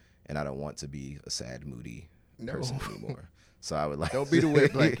man, and I don't want to be a sad, moody person anymore. So I would like don't be the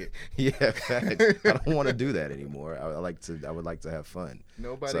wet blanket. Facts. I don't want to do that anymore. I would like to have fun.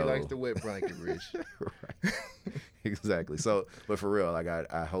 Nobody likes the wet blanket, Rich. Right. Exactly. So, but for real, like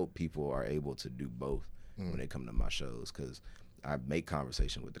I hope people are able to do both when they come to my shows, because I make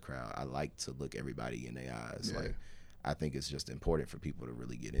conversation with the crowd. I like to look everybody in their eyes. Like, I think it's just important for people to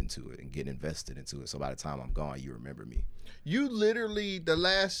really get into it and get invested into it. So by the time I'm gone, you remember me. You literally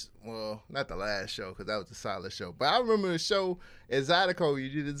not the last show because that was a solid show, but I remember the show at Zydeco.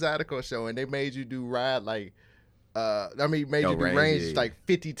 You did the Zydeco show, and they made you do ride like, made you do range like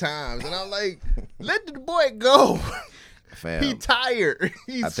 50 times, and I'm like, let the boy go. Fam, he tired.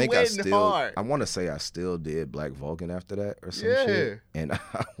 He's sweating hard. I want to say I still did Black Vulcan after that or some shit. And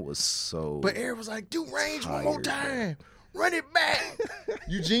I was so. But Eric was like, do range one more time. Run it back.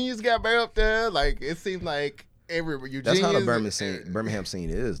 Eugenius got back up there. Like, it seemed like Eugenius. That's how the Birmingham scene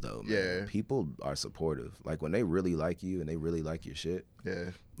is, though, man. Yeah. People are supportive. Like, when they really like you and they really like your shit,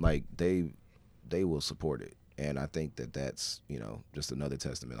 yeah, like, they will support it. And I think that that's, just another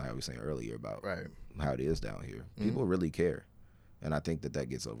testament, like I was saying earlier, about how it is down here. People really care. And I think that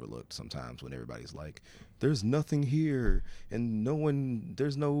gets overlooked sometimes when everybody's like, there's nothing here and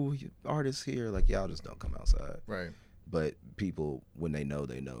there's no artists here. Like, y'all just don't come outside. Right. But people, when they know,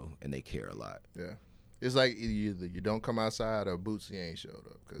 and they care a lot. Yeah. It's like either you don't come outside or Bootsy ain't showed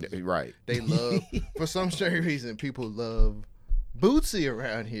up. 'Cause right. They love, for some strange reason, people love Bootsy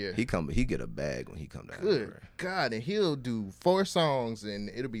around here. He get a bag when he come down. Good here. God, and he'll do 4 songs and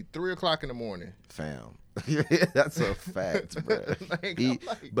it'll be 3:00 in the morning. Fam. That's a fact, bro.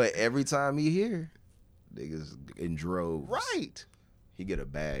 But every time he here, niggas in droves. Right. He get a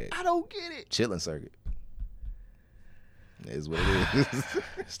bag. I don't get it. Chilling circuit. That is what it is.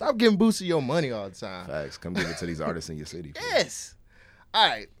 Stop giving Bootsy your money all the time. Facts. Come give it to these artists in your city. Yes. All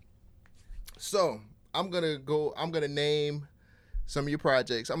right. So I'm gonna name some of your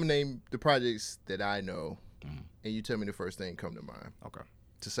projects. I'm gonna name the projects that I know, and you tell me the first thing come to mind. Okay.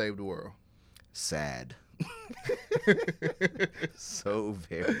 To save the world. Sad. So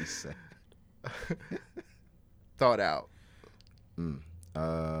very sad. Thought out.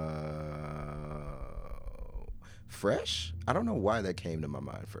 Fresh? I don't know why that came to my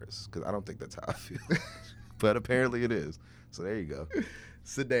mind first, because I don't think that's how I feel. But apparently it is. So there you go.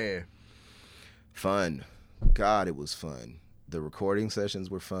 Sedan. Fun. God, it was fun. The recording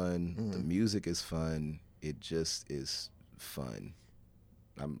sessions were fun. The music is fun. It just is fun.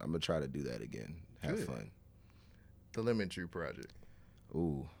 I'm going to try to do that again. Have fun. The Lemon Tree Project.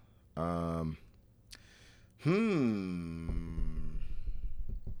 Ooh.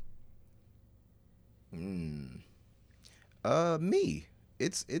 Me.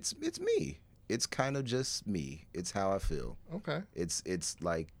 It's me. It's kind of just me. It's how I feel. Okay. It's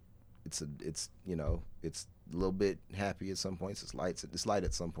like it's a little bit happy at some points. It's light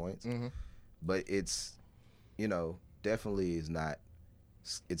at some points. But it's definitely is not.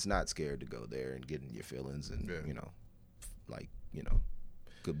 It's not scared to go there and get in your feelings and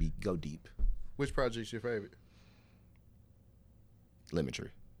go deep. Which project's your favorite? Lemon Tree.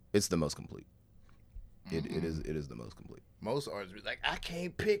 It's the most complete. It is the most complete. Most artists be like, I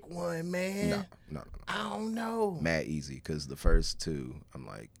can't pick one, man. No. I don't know. Mad easy, because the first two, I'm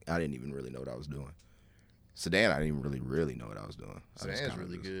like, I didn't even really know what I was doing. Sedan, I didn't even really know what I was doing. Sedan's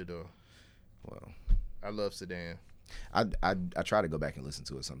really good though. Well, I love Sedan. I try to go back and listen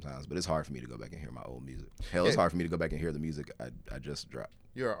to it sometimes, but it's hard for me to go back and hear my old music. Hell, it's hard for me to go back and hear the music I just dropped.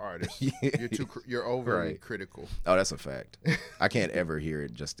 You're an artist. You're overly critical. Oh, that's a fact. I can't ever hear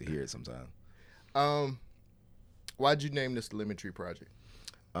it just to hear it sometimes. Why'd you name this the Lemon Tree Project?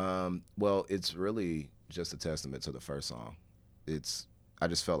 Well, it's really just a testament to the first song. I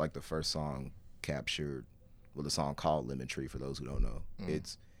just felt like the first song captured, the song called Lemon Tree, for those who don't know.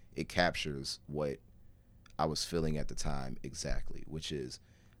 It captures what I was feeling at the time exactly, which is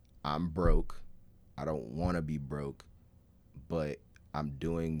I'm broke. I don't want to be broke, but I'm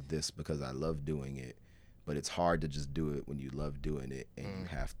doing this because I love doing it. But it's hard to just do it when you love doing it and you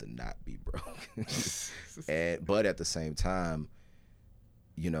have to not be broke. But at the same time,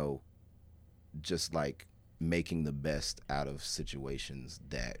 just like making the best out of situations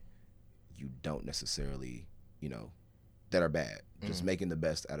that you don't necessarily, that are bad. Just making the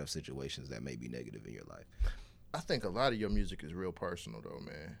best out of situations that may be negative in your life. I think a lot of your music is real personal though,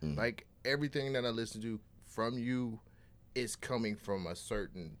 man. Like everything that I listen to from you is coming from a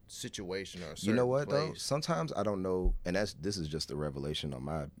certain situation or a certain You know what place. though? Sometimes I don't know, and this is just a revelation on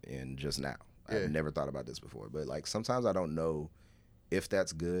my end just now. I've never thought about this before, but like sometimes I don't know if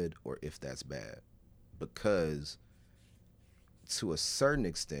that's good or if that's bad, because to a certain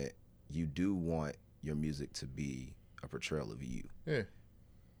extent you do want your music to be a portrayal of you. Yeah.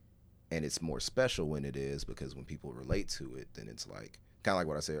 And it's more special when it is, because when people relate to it, then it's like kind of like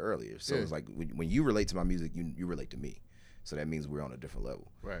what I said earlier. So it's like when you relate to my music, you relate to me. So that means we're on a different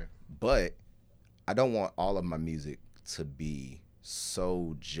level. Right. But I don't want all of my music to be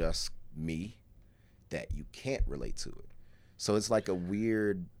so just me that you can't relate to it. So it's like a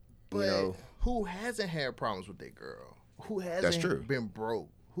weird, But who hasn't had problems with their girl? Who That's true. hasn't been broke?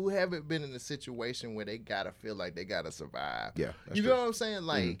 Who haven't been in a situation where they gotta feel like they gotta survive? Yeah, that's you true. know what I'm saying?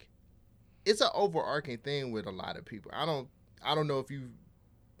 Like, it's an overarching thing with a lot of people. I don't know if you,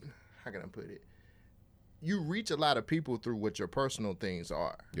 how can I put it? You reach a lot of people through what your personal things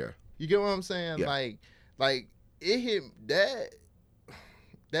are. Yeah. You get what I'm saying? Yeah. Like it hit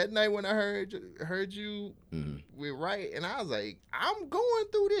that night when I heard you with Right, and I was like, I'm going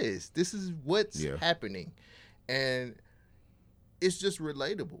through this. This is what's happening, and it's just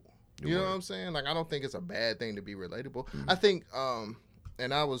relatable. You know what I'm saying? Like, I don't think it's a bad thing to be relatable. I think,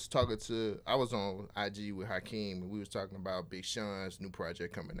 and I was on IG with Hakeem, and we was talking about Big Sean's new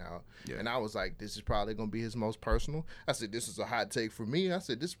project coming out. Yeah. And I was like, this is probably going to be his most personal. I said, this is a hot take for me. I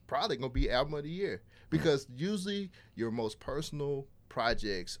said, this is probably going to be album of the year. Because usually your most personal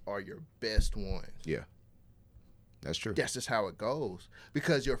projects are your best ones. Yeah. That's true. That's just how it goes.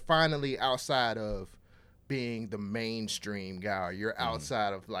 Because you're finally outside of being the mainstream guy. Or you're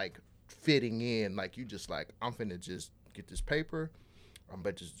outside of, like, fitting in. Like, you just like, I'm finna just get this paper. I'm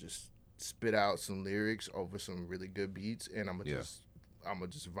about to just spit out some lyrics over some really good beats, and I'm gonna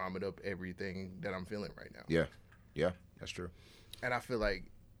just vomit up everything that I'm feeling right now. Yeah, yeah, that's true. And I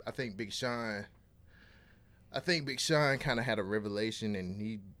think Big Sean kind of had a revelation, and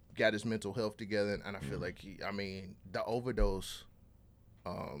he got his mental health together, and I feel like the Overdose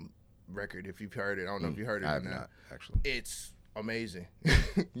record, if you've heard it, I don't know if you heard it I or have not. not, actually. It's amazing.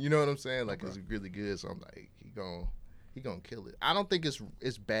 You know what I'm saying? Like, it's really good. So I'm like, he gonna kill it. I don't think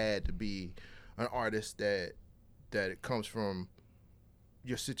it's bad to be an artist that it comes from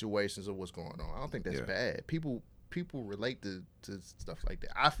your situations of what's going on. I don't think that's bad. People relate to stuff like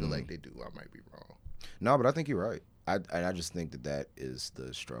that. I feel like they do. I might be wrong. No, but I think you're right. I just think that is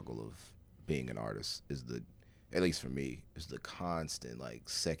the struggle of being an artist, at least for me, is the constant, like,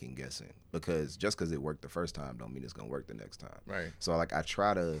 second guessing. Because just because it worked the first time don't mean it's gonna work the next time. Right. So, like, I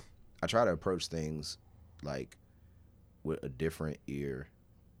try to approach things, like, with a different ear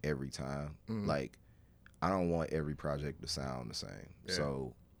every time. Like, I don't want every project to sound the same. Yeah.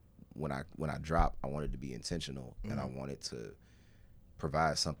 So when I drop, I want it to be intentional, and I want it to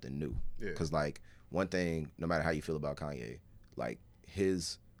provide something new. Because, like, one thing, no matter how you feel about Kanye, like,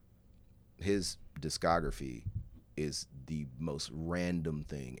 his discography is the most random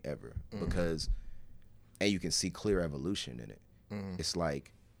thing ever. Because, and you can see clear evolution in it. It's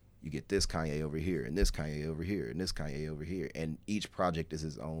like, you get this Kanye over here, and this Kanye over here, and this Kanye over here, and each project is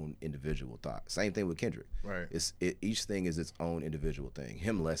his own individual thought. Same thing with Kendrick. Right. Each thing is its own individual thing.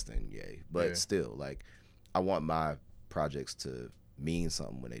 Him less than Ye, but still, like, I want my projects to mean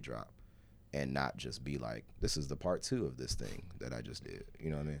something when they drop, and not just be like, this is the part 2 of this thing that I just did.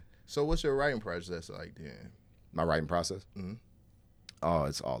 You know what I mean? So what's your writing process like then? My writing process? Oh,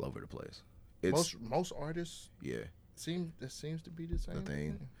 it's all over the place. It's most artists. Yeah. That seems to be the same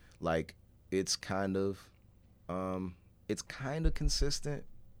thing. Like, it's kind of consistent,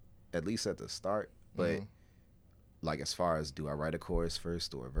 at least at the start. But like, as far as, do I write a chorus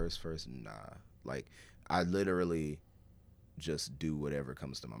first or a verse first? Nah. Like, I literally just do whatever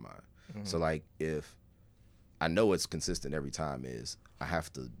comes to my mind. So, like, if I know it's consistent every time, is I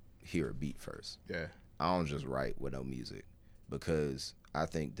have to hear a beat first. Yeah. I don't just write with no music, because I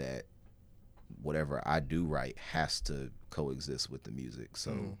think that whatever I do write has to coexist with the music.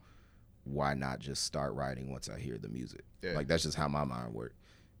 So why not just start writing once I hear the music? Yeah. Like, that's just how my mind works.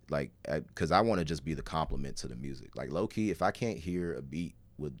 Like, because I want to just be the complement to the music. Like, low key, if I can't hear a beat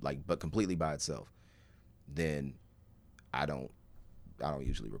but completely by itself, then I don't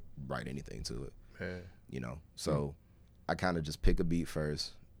usually write anything to it. Yeah. You know, so I kind of just pick a beat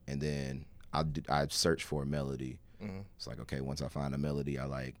first, and then I search for a melody. It's like, okay, once I find a melody I'm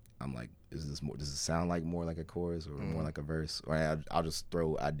like, does it sound like more like a chorus or more like a verse? Or I'll just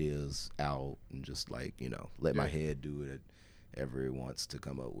throw ideas out and just, like, you know, let my head do whatever it wants to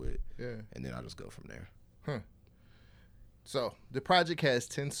come up with. Yeah. And then I'll just go from there. Huh. So the project has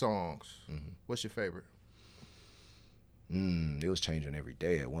 10 songs. What's your favorite? It was changing every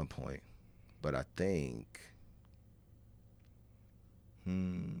day at one point. But I think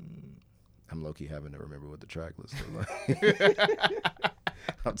I'm low-key having to remember what the track list is like.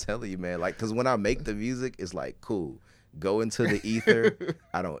 I'm telling you, man. Like, because when I make the music, it's like, cool. Go into the ether.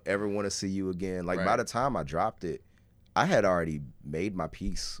 I don't ever want to see you again. Like, by the time I dropped it, I had already made my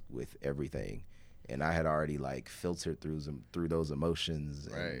peace with everything. And I had already, like, filtered through those emotions.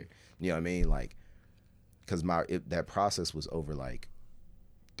 And, you know what I mean? Like, because that process was over, like,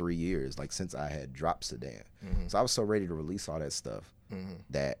 3 years, like, since I had dropped Sedan. So I was so ready to release all that stuff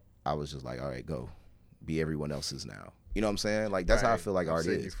that I was just like, all right, go. be everyone else's now. You know what I'm saying? Like that's how I feel like art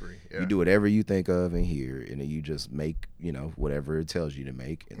Setting you is. free. Yeah. You do whatever you think of and hear, and then you just make, you know, whatever it tells you to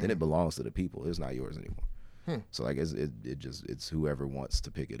make, and then it belongs to the people. It's not yours anymore. So like it's whoever wants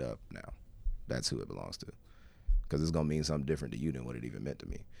to pick it up now. That's who it belongs to, because it's gonna mean something different to you than what it even meant to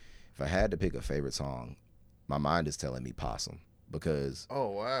me. If I had to pick a favorite song, my mind is telling me Possum, because Oh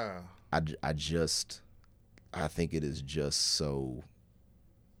wow. I think it is just so,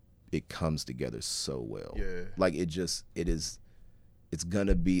 it comes together so well. Yeah. Like it's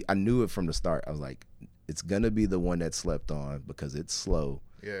gonna be, I knew it from the start. I was like, it's gonna be the one that slept on because it's slow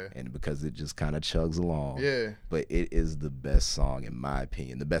Yeah. and because it just kind of chugs along. Yeah. But it is the best song in my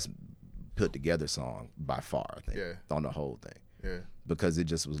opinion, the best put together song by far, I think, Yeah. on the whole thing. Yeah. Because it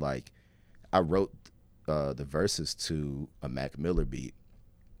just was like, I wrote the verses to a Mac Miller beat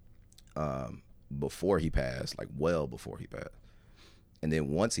before he passed, like well before he passed. And then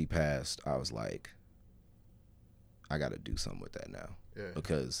once he passed, I was like, I got to do something with that now. Yeah.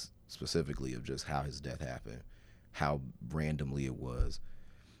 Because specifically of just how his death happened, how randomly it was.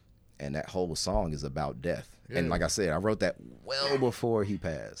 And that whole song is about death. Yeah. And like I said, I wrote that well before he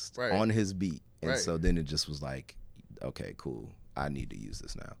passed, Right. on his beat. And Right. so then it just was like, okay, cool. I need to use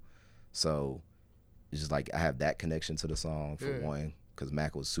this now. So it's just like I have that connection to the song for Yeah. one, because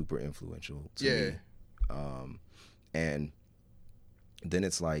Mac was super influential to Yeah. me. And then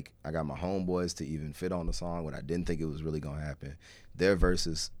it's like I got my homeboys to even fit on the song when I didn't think it was really gonna happen. Their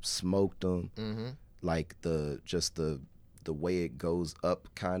verses smoked them. Mm-hmm. Like the way it goes up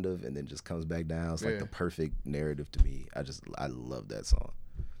kind of and then just comes back down. It's like Yeah. the perfect narrative to me. I love that song.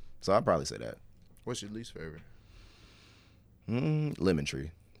 So I'd probably say that. What's your least favorite? Lemon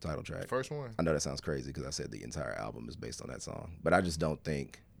Tree, title track. First one. I know that sounds crazy because I said the entire album is based on that song, but I just don't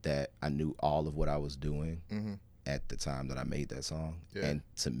think that I knew all of what I was doing at the time that I made that song. Yeah. And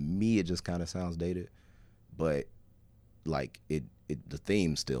to me, it just kind of sounds dated, but like the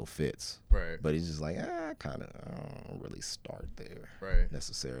theme still fits. Right. But it's just like, I don't really start there Right.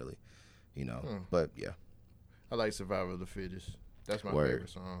 necessarily, you know. But yeah, I like Survival of the Fittest. That's my Word. favorite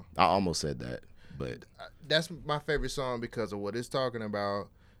song. I almost said that, but That's my favorite song because of what it's talking about,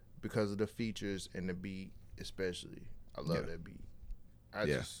 because of the features and the beat, especially. I love that beat. I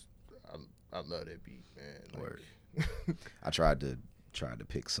love that beat, man. Like, Word. I tried to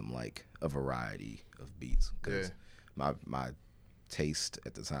pick some like a variety of beats because my taste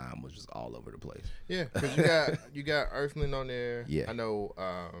at the time was just all over the place. Yeah, because you got Earthling on there. Yeah. I know.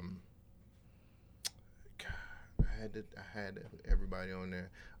 I had everybody on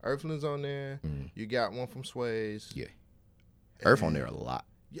there. Earthling's on there. You got one from Sways. Yeah, Earth on there a lot.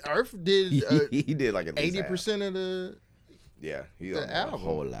 Earth did He did like at least 80% of the. Yeah, he the on there album. a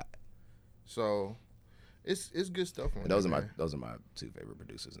whole lot. So, it's good stuff on And there. those are man. my two favorite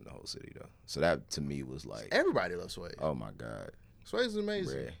producers in the whole city though. So that to me was like, Everybody loves Sways. oh my god, Sways is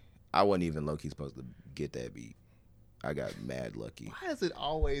amazing. bruh. I wasn't even low key supposed to get that beat. I got mad lucky. Why is it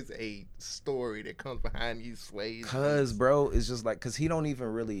always a story that comes behind these Sways? Cause bro, it's just like, cause he don't even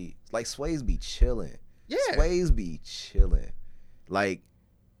really like Sways be chilling. Yeah. Sways be chilling. Like,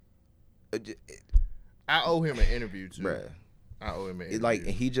 I owe him an interview too. bruh. I owe him an interview. It, like,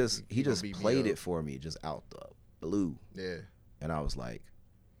 he just gonna beat me played up. it for me just out the blue, Yeah. and I was like,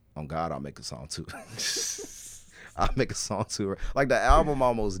 on God, I'll make a song too. I'll make a song too. Like the album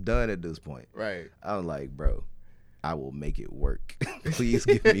almost done at this point. Right. I'm like, bro, I will make it work. Please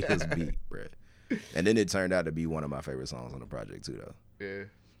give me this beat, bro. And then it turned out to be one of my favorite songs on the project too, though. Yeah.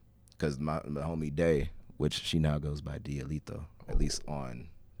 Because my homie Day, which she now goes by Dialito, at least on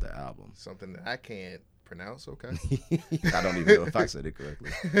the album. Something that I can't pronounce. Okay. I don't even know if I said it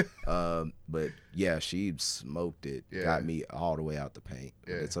correctly. But yeah, she smoked it. Yeah. Got me all the way out the paint.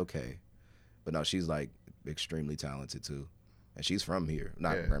 Yeah. It's okay. But no, she's like extremely talented too. And she's from here.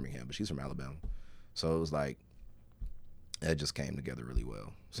 Not Yeah. Birmingham, but she's from Alabama. So it was like, that just came together really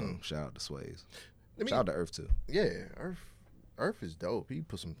well. So shout out to Sways. Shout out to Earth too. Yeah. Earth is dope. He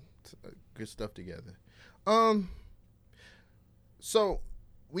put some good stuff together. So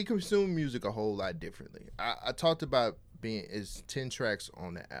we consume music a whole lot differently. I talked about being 10 tracks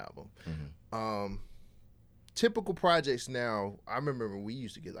on the album. Typical projects now, I remember when we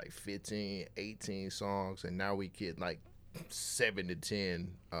used to get like 15, 18 songs, and now we get like 7 to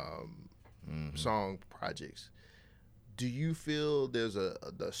 10 song projects. Do you feel there's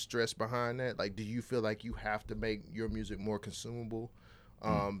the stress behind that? Like, do you feel like you have to make your music more consumable?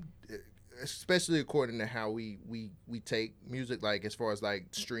 Especially according to how we take music, like as far as like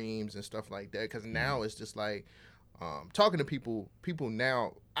streams and stuff like that. Because now it's just like talking to people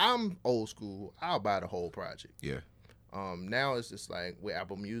now. I'm old school. I'll buy the whole project. Yeah. Now it's just like with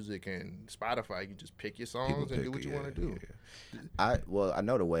Apple Music and Spotify, you can just pick your People songs and pick do what it, you want to do. yeah. I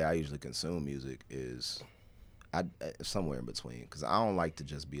know the way I usually consume music is somewhere in between, because I don't like to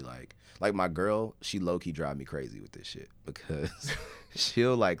just be like my girl, she low key drive me crazy with this shit, because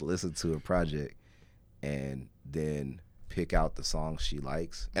she'll like listen to a project and then pick out the songs she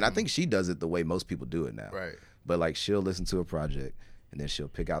likes, and I think she does it the way most people do it now. Right. But like she'll listen to a project and then she'll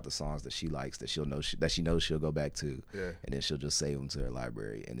pick out the songs that she likes, that she knows she'll go back to, Yeah. and then she'll just save them to her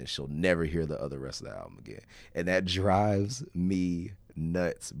library, and then she'll never hear the other rest of the album again, and that drives me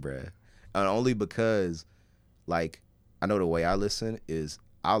nuts, bruh. And only because, like, I know the way I listen is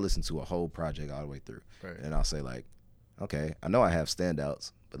I'll listen to a whole project all the way through, Right. and I'll say like, okay, I know I have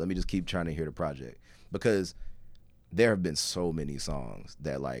standouts, but let me just keep trying to hear the project, because there have been so many songs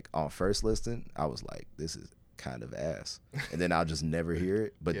that like on first listen I was like, this is kind of ass, and then I'll just never hear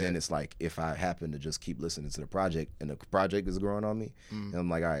it. But then it's like, if I happen to just keep listening to the project and the project is growing on me, and I'm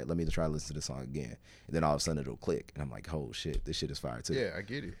like, all right, let me try to listen to this song again, and then all of a sudden it'll click, and I'm like, oh shit, this shit is fire too. Yeah, I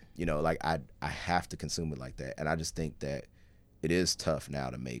get it. You know, like I have to consume it like that, and I just think that it is tough now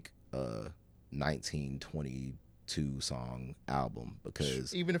to make a 1922 song album,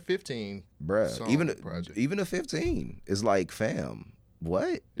 because Even a 15 bruh, song project. even a 15 is like, fam,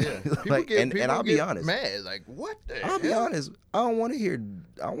 what? Yeah, Like, and I'll be honest, mad, like, what the I'll be hell? honest, I don't want to hear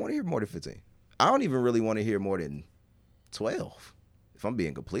more than 15. I don't even really want to hear more than 12, if I'm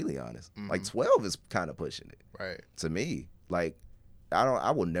being completely honest. Like 12 is kind of pushing it Right. to me. Like,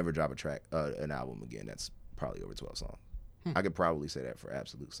 I will never drop an album again that's probably over 12 songs. I could probably say that for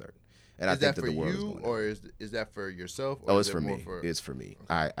absolute certain. And I Is think that that for the world is you, going or is that for yourself? Or Oh, is it's it for more me. It's for me.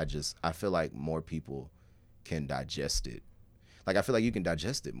 I feel like more people can digest it. Like, I feel like you can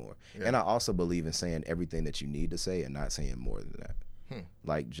digest it more. Yeah. And I also believe in saying everything that you need to say and not saying more than that.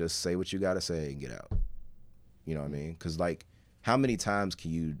 Like, just say what you got to say and get out. You know what I mean? Because, like, how many times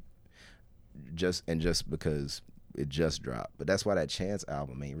can you just because it just dropped? But that's why that Chance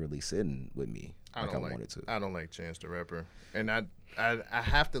album ain't really sitting with me like I wanted to. I don't like Chance the Rapper, and I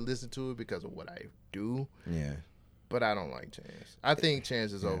have to listen to it because of what I do. Yeah. But I don't like Chance. I think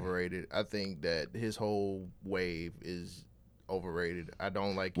Chance is overrated. I think that his whole wave is overrated. I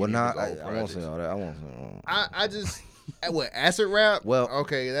don't like. Well, I won't say all that. I won't say all that. I just what acid rap. Well,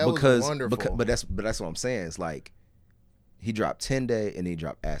 okay, that was wonderful. But that's what I'm saying. It's like he dropped 10 Day and then he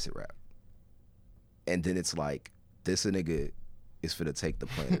dropped acid rap, and then it's like, this a nigga is finna take the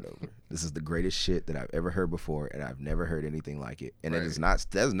planet over. This is the greatest shit that I've ever heard before, and I've never heard anything like it. And it does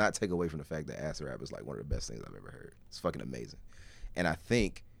not take away from the fact that acid rap is like one of the best things I've ever heard. It's fucking amazing, and I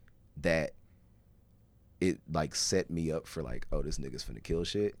think that it like set me up for like, oh, this nigga's finna kill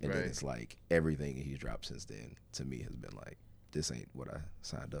shit, and then it's like everything he's dropped since then to me has been like, this ain't what I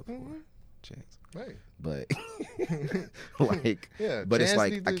signed up for. Chance. Right. But like, yeah, but Chance it's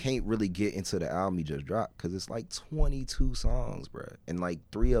like I can't really get into the album he just dropped because it's like 22 songs, bruh, and like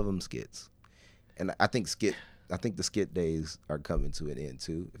 3 of them skits. And I think the skit days are coming to an end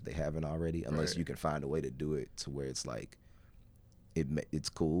too, if they haven't already, unless you can find a way to do it to where it's like it's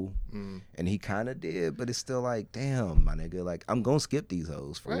cool. And he kind of did, but it's still like, damn, my nigga, like, I'm gonna skip these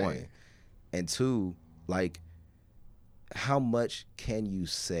hoes for one, and 2, like, how much can you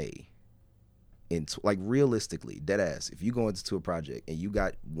say? Like, realistically, dead ass, if you go into a project and you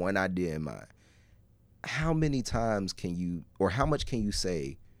got one idea in mind, how many times can you, or how much can you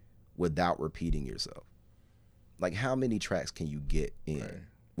say without repeating yourself? Like, how many tracks can you get in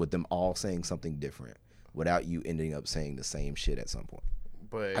with them all saying something different without you ending up saying the same shit at some point?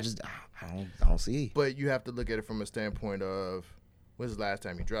 But I don't see. But you have to look at it from a standpoint of, when's the last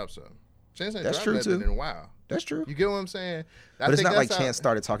time you dropped something? Chance ain't That's dropped true, nothing too. in a while. That's true. You get what I'm saying? But it's not like Chance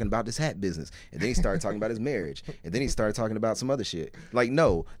started talking about this hat business, and then he started talking about his marriage, and then he started talking about some other shit. Like,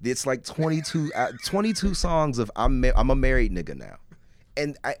 no, it's like 22 songs of I'm a married nigga now,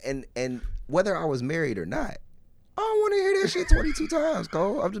 and whether I was married or not, I don't want to hear that shit 22 times,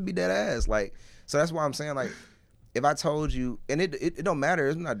 Cole. I'll just be dead ass. Like, so that's why I'm saying, like, if I told you, and it don't matter.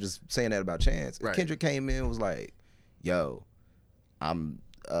 It's not just saying that about Chance. If Kendrick came in and was like, yo, I'm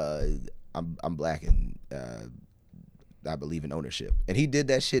black and I believe in ownership, and he did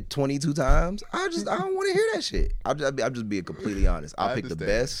that shit 22 times, I don't want to hear that shit. I'll just be completely honest. I'll pick the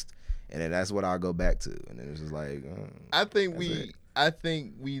best, and then that's what I'll go back to, and then it's just like, I think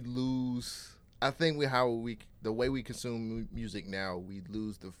we lose. I think the way we consume music now, we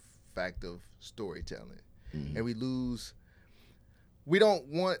lose the fact of storytelling, and we don't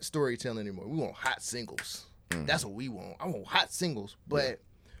want storytelling anymore. We want hot singles. That's what we want. I want hot singles, but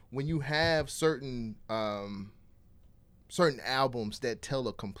when you have certain certain albums that tell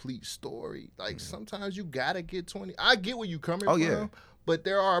a complete story. Like sometimes you gotta get 20. I get where you coming from, yeah. but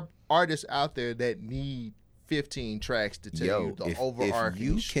there are artists out there that need 15 tracks to tell you the overarching if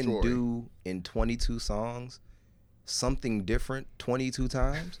you can story. do in 22 songs something different 22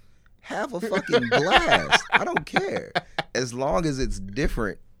 times, have a fucking blast. I don't care. As long as it's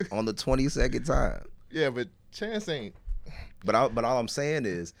different on the 22nd time. Yeah, but Chance ain't. But all I'm saying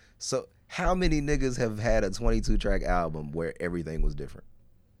is, so how many niggas have had a 22 track album where everything was different?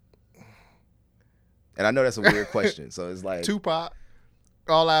 And I know that's a weird question. So it's like Tupac,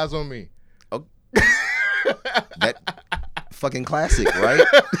 All Eyes on Me. That fucking classic, right?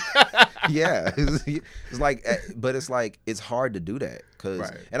 Yeah, it's like, but it's like it's hard to do that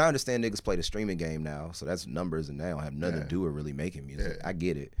because, and I understand niggas play the streaming game now, so that's numbers, and they don't have nothing to do with really making music. I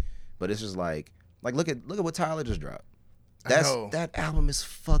get it, but it's just like look at what Tyler just dropped. That album is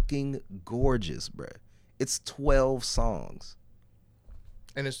fucking gorgeous, bruh. It's 12 songs.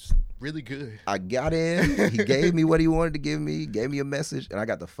 And it's really good. I got in. He gave me what he wanted to give me. Gave me a message, and I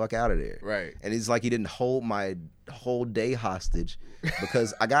got the fuck out of there. Right. And it's like he didn't hold my whole day hostage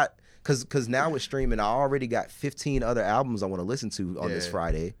because because now with streaming, I already got 15 other albums I want to listen to on this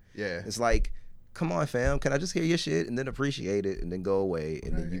Friday. Yeah. It's like, come on, fam. Can I just hear your shit and then appreciate it and then go away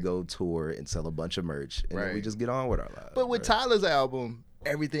and then you go tour and sell a bunch of merch and then we just get on with our lives. But with Tyler's album,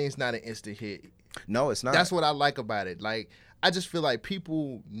 everything's not an instant hit. No, it's not. That's what I like about it. Like, I just feel like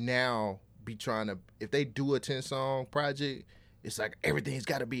people now be trying to, if they do a 10-song project, it's like everything's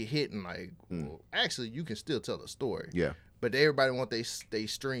got to be a hit. And like, well, actually, you can still tell a story. Yeah. But everybody want they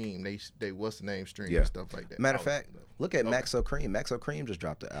stream, they what's the name stream and stuff like that. Matter of fact, look at Maxo Cream. Maxo Cream just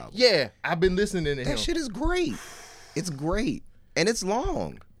dropped the album. Yeah, I've been listening to him. That shit is great. It's great. And it's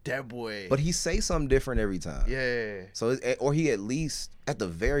long. That boy. But he say something different every time. Yeah. So, or he at the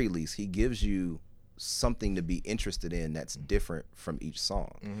very least, he gives you something to be interested in that's different from each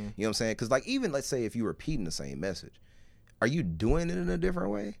song. You know what I'm saying? Because like even let's say if you're repeating the same message, are you doing it in a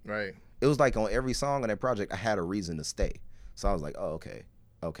different way? Right. It was like on every song on that project, I had a reason to stay. So I was like, oh,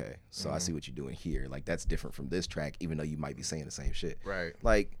 okay. So I see what you're doing here. Like that's different from this track, even though you might be saying the same shit. Right.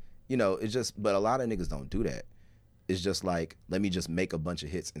 Like, you know, it's just, but a lot of niggas don't do that. It's just like, let me just make a bunch of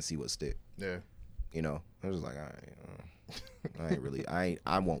hits and see what stick. Yeah. You know, I was like, all right,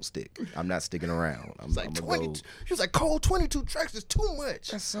 I won't stick. I'm not sticking around. I'm like 20. She was like, Cole, 22 tracks is too much.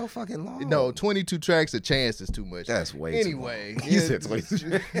 That's so fucking long. No, 22 tracks, a chance is too much. That's way too long. He said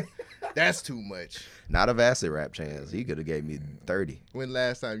 22. That's too much. Not of acid rap Chance. He could have gave me 30. When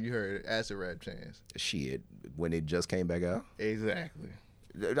last time you heard acid rap Chance? Shit, when it just came back out. Exactly.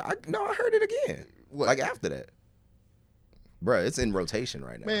 I heard it again. What? Like after that. Bruh, it's in rotation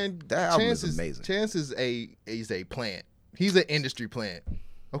right now. Man, that album is amazing. Chance is a plant. He's an industry plant.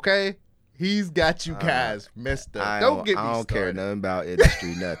 Okay? He's got you guys messed up. Don't get me started. I don't care nothing about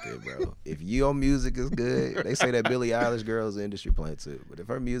industry, nothing, bro. If your music is good, they say that Billie Eilish girl's an industry plant too. But if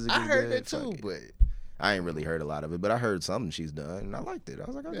her music is good, I heard that too, but I ain't really heard a lot of it. But I heard something she's done, and I liked it. I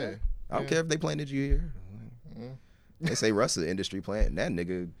was like, okay. I don't care if they planted you here. They say Russ is an industry plant, and that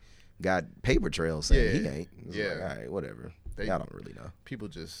nigga got paper trails saying he ain't. Like, all right, whatever. Y'all don't really know. People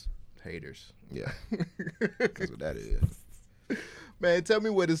just haters. Yeah. That's what that is. Man, tell me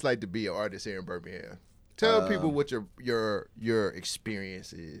what it's like to be an artist here in Birmingham. Tell people what your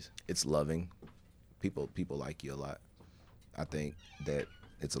experience is. It's loving. People like you a lot. I think that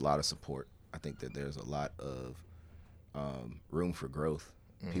it's a lot of support. I think that there's a lot of room for growth.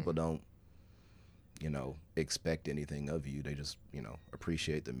 People don't, expect anything of you. They just,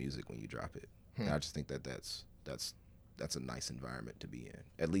 appreciate the music when you drop it. And I just think that that's a nice environment to be in,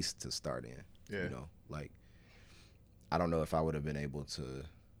 at least to start in. Yeah. Like, I don't know if I would have been able to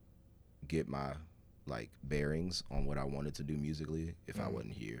get my bearings on what I wanted to do musically if I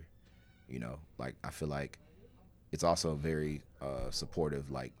wasn't here. Like I feel like it's also very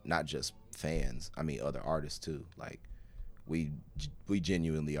supportive, like not just fans, I mean other artists too. Like we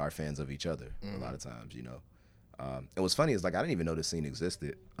genuinely are fans of each other a lot of times, And what's funny is like I didn't even know this scene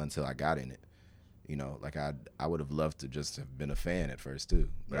existed until I got in it. Like I would have loved to just have been a fan at first too,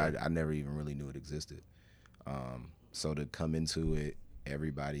 but I never even really knew it existed. So to come into it,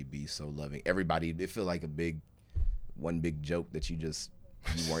 everybody be so loving. Everybody, it feel like one big joke that you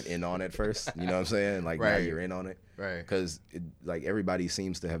weren't in on at first. You know what I'm saying? Like now you're in on it. Right. Because like everybody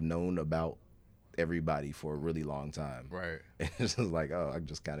seems to have known about everybody for a really long time. Right. And it's just like, oh, I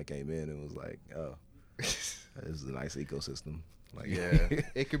just kind of came in and was like, oh, this is a nice ecosystem. Like, yeah,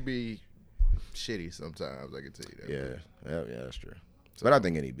 it could be shitty sometimes. I can tell you that. Yeah, that's true. But I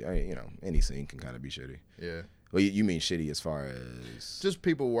think any scene can kind of be shitty. Yeah. Well, you mean shitty as far as just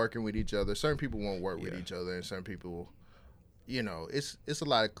people working with each other. Certain people won't work with each other, and certain people you know, it's a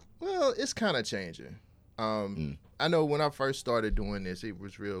lot of, well, it's kind of changing. I know when I first started doing this, it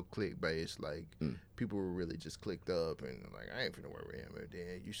was real click based. Like people were really just clicked up and like, I ain't finna work with him. And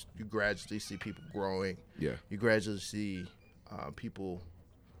then you gradually see people growing. Yeah. You gradually see people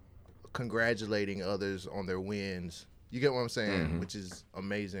congratulating others on their wins. You get what I'm saying? Which is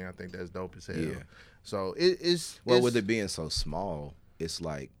amazing. I think that's dope as hell. Yeah. So it's with it being so small, it's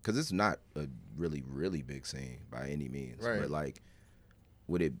like, because it's not a really, really big scene by any means. Right. But like,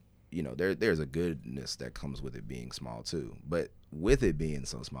 with it, you know, there's a goodness that comes with it being small too. But with it being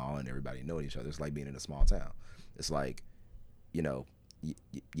so small and everybody knowing each other, it's like being in a small town. It's like, you know,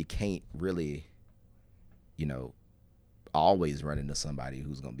 you can't really, you know, always run into somebody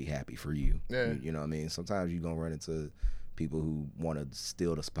who's gonna be happy for you. Yeah. You know what I mean? Sometimes you're gonna run into people who want to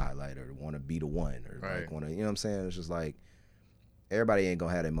steal the spotlight or want to be the one or Right. like want to, you know what I'm saying? It's just like everybody ain't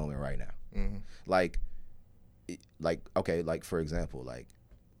gonna have that moment right now. Like okay, like for example, like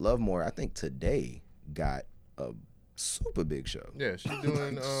Lovemore, I think today got a super big show. Yeah, she's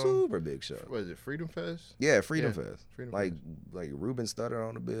doing super big show. what is it, Freedom Fest? Yeah, Freedom Fest. Freedom like Fest. like Ruben Studdard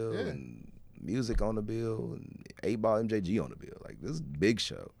on the bill Yeah. and Music on the bill and 8Ball MJG on the bill. Like this is a big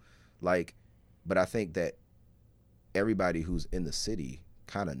show. Like, but I think that everybody who's in the city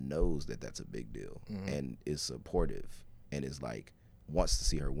kind of knows that that's a big deal and is supportive and is like wants to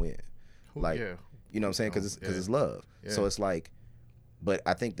see her win. Like, yeah. you know what I'm saying? Because it's love. Yeah. So it's like, but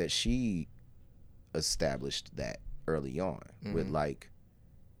I think that she established that early on with like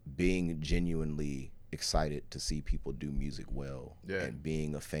being genuinely excited to see people do music well and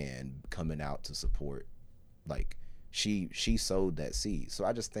being a fan, coming out to support. Like she sowed that seed. So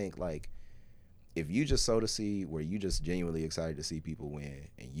I just think like if you just sow the seed where you just genuinely excited to see people win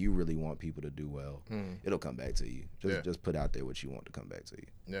and you really want people to do well, it'll come back to you. Just put out there what you want to come back to you.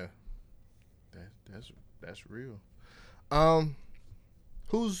 Yeah. That's real.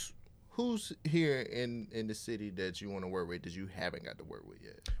 Who's here in the city that you want to work with that you haven't got to work with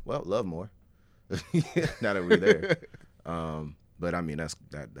yet? Well, Lovemore. Now that we're there. But I mean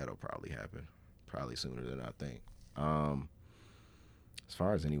that'll probably happen. Probably sooner than I think. As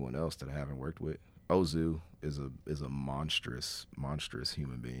far as anyone else that I haven't worked with, Ozu is a monstrous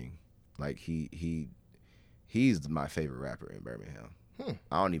human being. Like he's my favorite rapper in Birmingham.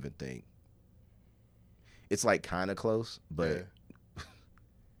 I don't even think it's like kind of close, but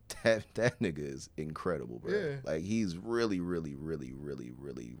that nigga is incredible, bro. Yeah. Like he's really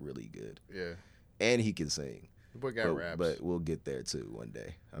good. Yeah. And he can sing. The boy got raps. But we'll get there too one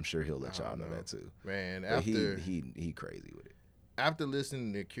day. I'm sure he'll let y'all know that too. Man, but he crazy with it. After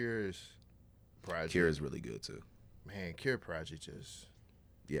listening to Cure's project, Cure is really good too. Man, Cure project just,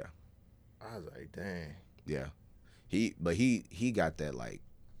 yeah. I was like, dang. Yeah, he got that like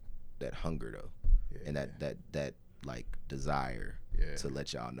that hunger though, and that like desire to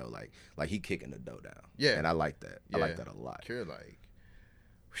let y'all know like he kicking the dough down. Yeah, and I like that. I like that a lot. Cure like,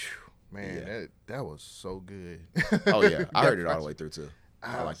 whew, man, that was so good. Oh yeah, I heard it all the way through too.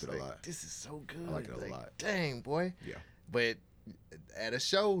 I liked it a lot. This is so good. I liked it a lot. Dang, boy. Yeah. But at a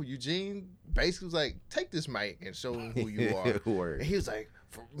show, Eugene basically was like, take this mic and show him who you are. Word. And he was like,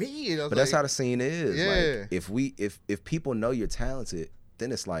 for me. And I was but that's how the scene is. Yeah. Like, if people know you're talented,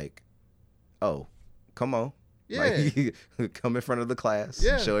 then it's like, oh, come on. Yeah. Like, come in front of the class.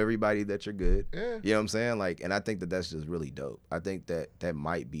 Yeah. Show everybody that you're good. Yeah. You know what I'm saying? Like, and I think that that's just really dope. I think that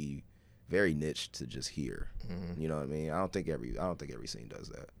might be very niche to just hear. You know what I mean? I don't think every scene does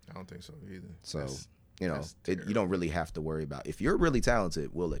that. I don't think so either. So you know, you don't really have to worry about. If you're really talented,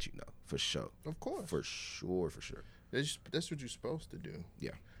 we'll let you know for sure. Of course, for sure. That's what you're supposed to do.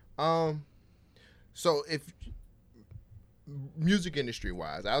 Yeah. So if music industry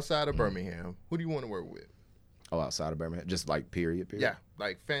wise, outside of Birmingham, who do you want to work with? Oh, outside of Birmingham, just like period. Yeah,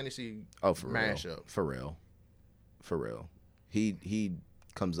 like fantasy. Oh, for mashup. Pharrell. He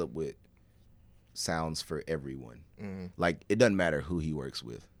comes up with sounds for everyone. Like it doesn't matter who he works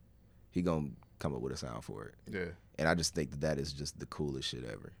with, he gonna come up with a sound for it. Yeah. And I just think that is just the coolest shit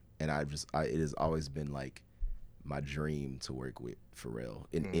ever. And it has always been like my dream to work with Pharrell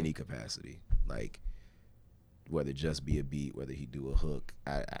in any capacity. Like whether just be a beat, whether he do a hook,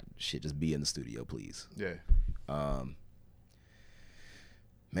 I just be in the studio, please. Yeah.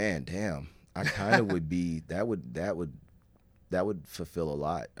 Man, damn. I kind of would be that would fulfill a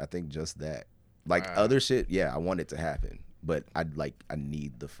lot. I think just that. Like other shit, yeah, I want it to happen, but I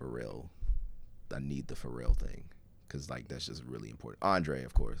need the Pharrell thing, cause like that's just really important. Andre,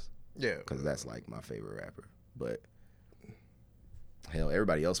 of course, yeah, cause that's like my favorite rapper. But hell,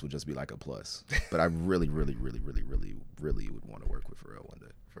 everybody else would just be like a plus. But I really would want to work with Pharrell one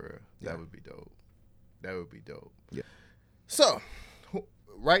day. For real, that would be dope. That would be dope. Yeah. So,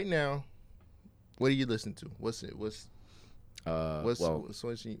 right now, what are you listening to? What's Well, what's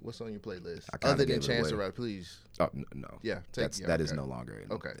on your playlist? I kinda Other than gave it Chance the away. Rapper, please. oh no, Yeah, that is no longer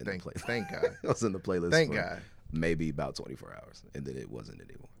in, Okay, in thank the playlist. thank God. It was in the playlist. Thank for God. Maybe about 24 hours, and then it wasn't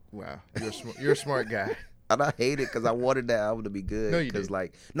anymore. Wow, you're a smart guy. And I hate it because I wanted that album to be good. No, you Because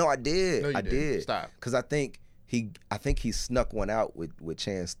didn't. no, I did. No, you I didn't. did. Stop. Because I think he snuck one out with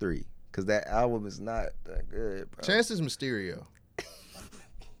Chance 3. Because that album is not that good, bro. Chance is Mysterio.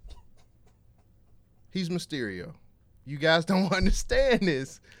 He's Mysterio. You guys don't understand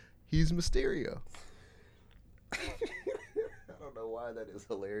this. He's Mysterio. I don't know why that is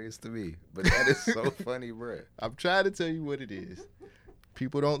hilarious to me, but that is so funny, bro. I'm trying to tell you what it is.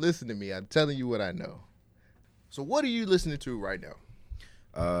 People don't listen to me. I'm telling you what I know. So what are you listening to right now?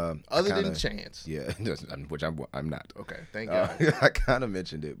 Other than Chance. Yeah, which I'm not. Okay, thank God. I kind of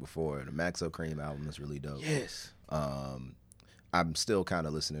mentioned it before. The Maxo Cream album is really dope. Yes. I'm still kind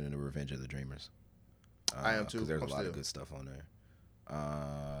of listening to Revenge of the Dreamers. I am too. Because there's I'm a lot of still. good stuff on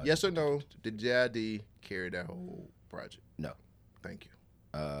there. Yes or no? Did JID carry that whole project? No. Thank you.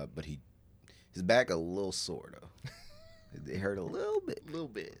 But his back a little sore though. It hurt a little bit. A little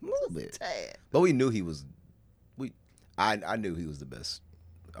bit. Tad. But we knew he was. I knew he was the best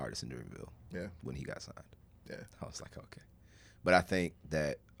artist in Dreamville. Yeah. When he got signed. Yeah. I was like, okay. But I think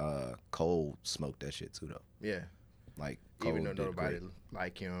that Cole smoked that shit too though. Yeah. Like Cole Even though did nobody great.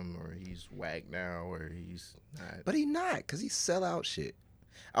 like him or he's whack now or he's not. But he not, because he sell out shit.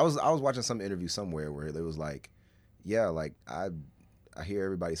 I was watching some interview somewhere where they was like, yeah, like I hear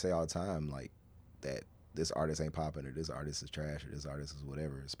everybody say all the time like that this artist ain't popping or this artist is trash or this artist is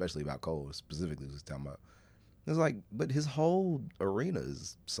whatever, especially about Cole specifically was talking about. It's like, but his whole arena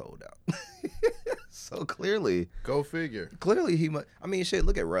is sold out. So clearly Go figure. he must. I mean, shit.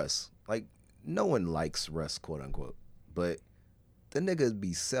 Look at Russ. Like, no one likes Russ, quote unquote, but the niggas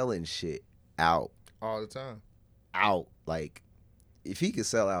be selling shit out. All the time. Like, if he could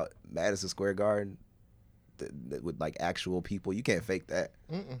sell out Madison Square Garden with like actual people, you can't fake that.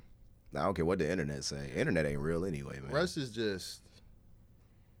 Mm-mm. I don't care what the internet say. Internet ain't real anyway, man. Russ is just,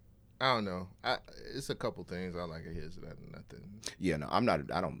 I don't know. It's a couple things I like of his. Nothing. Yeah, no, I'm not.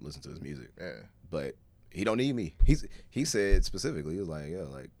 I don't listen to his music, Yeah. but he don't need me. He said specifically, he was like, yeah,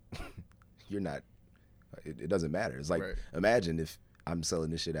 like you're not. It doesn't matter. It's like, Right. imagine if I'm selling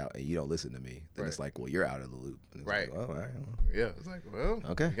this shit out and you don't listen to me, then it's Right. like, well, you're out of the loop. And it's Right. Like, oh, all right. Yeah. It's like, well,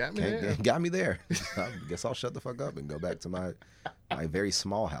 Okay. you got me there. Got me there. I guess I'll shut the fuck up and go back to my very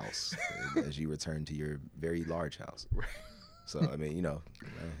small house as you return to your very large house. So I mean,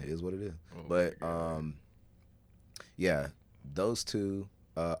 it is what it is. Oh, But yeah, those two.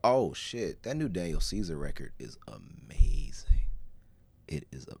 Oh shit, that new Daniel Caesar record is amazing. It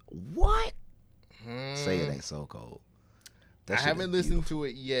is what? Say it ain't so cold. I haven't listened to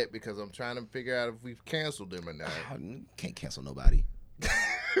it yet because I'm trying to figure out if we've canceled him or not. Can't cancel nobody.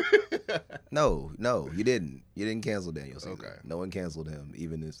 No, you didn't. You didn't cancel Daniel Caesar. Okay. No one canceled him,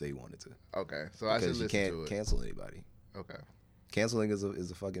 even if they wanted to. Okay, so I should Because listen you can't to it. cancel anybody. Okay. Canceling is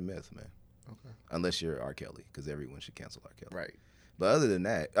a fucking myth, man. Okay. Unless you're R. Kelly, because everyone should cancel R. Kelly. Right. But other than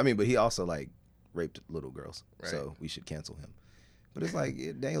that, I mean, but he also like raped little girls, Right. so we should cancel him. But it's like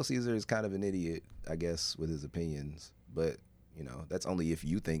Daniel Caesar is kind of an idiot, I guess, with his opinions. But that's only if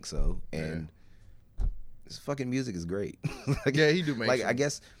you think so. And his fucking music is great. Like, Yeah, he do make like some-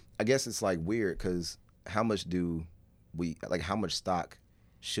 I guess it's like weird because how much stock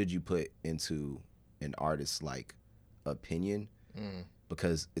should you put into an artist's like opinion? Mm.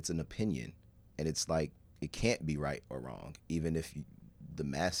 Because it's an opinion, and it's like it can't be right or wrong, even if the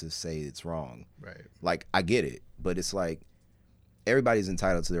masses say it's wrong. Right. Like, I get it, but it's like everybody's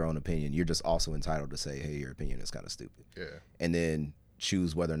entitled to their own opinion. You're just also entitled to say, hey, your opinion is kind of stupid, Yeah. and then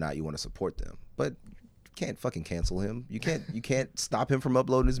choose whether or not you want to support them. But you can't fucking cancel him. You can't stop him from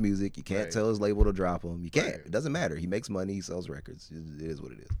uploading his music. You can't Right. tell his label to drop him. You can't. Right. It doesn't matter. He makes money. He sells records. It is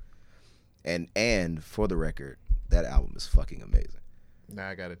what it is. And for the record, that album is fucking amazing. Now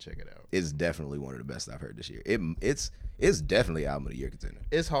I gotta check it out. It's definitely one of the best I've heard this year. It's definitely album of the year contender.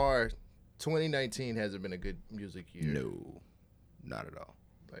 It's hard. 2019 hasn't been a good music year. No, not at all.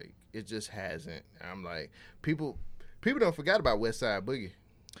 Like, it just hasn't. I'm like, people don't forget about West Side Boogie.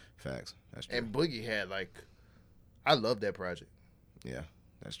 Facts. That's true. And Boogie had like, I love that project. Yeah,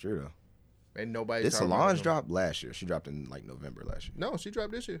 that's true though. And nobody. Did Solange drop last year? She dropped in like November last year. No, she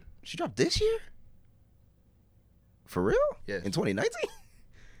dropped this year. She dropped this year? For real? Yes. In 2019?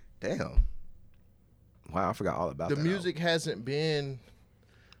 Damn. Wow, I forgot all about The that. music hasn't been.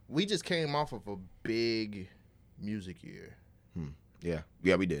 We just came off of a big music year. album.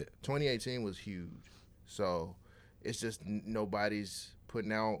 Yeah, we did. 2018 was huge. So It's just nobody's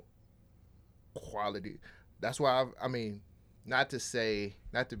putting out quality. That's why I mean, not to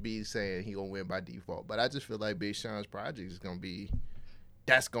be saying he gonna win by default, but I just feel like Big Sean's project is gonna be.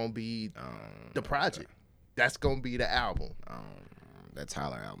 That's gonna be the project. That's gonna be the album. That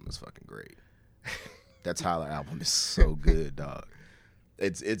Tyler album is fucking great. That Tyler album is so good, dog.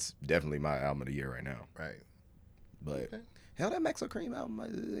 It's definitely my album of the year right now. Right. But hell, that Maxo Cream album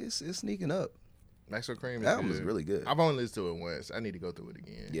is sneaking up. Maxo Cream album is really good. I've only listened to it once. I need to go through it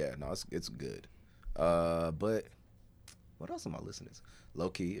again. Yeah, no, it's good. But what else am I listening to? Low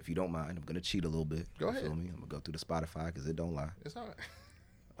key, if you don't mind, I'm gonna cheat a little bit. Go ahead. Feel me? I'm gonna go through the Spotify because it don't lie. It's all right.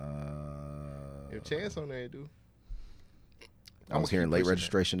 If Chance on there, dude. I was hearing Late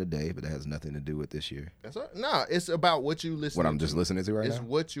Registration today, but that has nothing to do with this year. That's all right. No, it's about what you listen to. What I'm just listening to right now? It's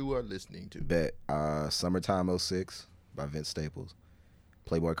what you are listening to. Bet. Summertime 06 by Vince Staples.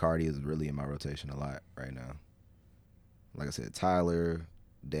 Playboy Cardi is really in my rotation a lot right now. Like I said, Tyler,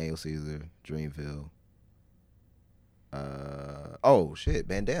 Daniel Caesar, Dreamville. Oh, shit,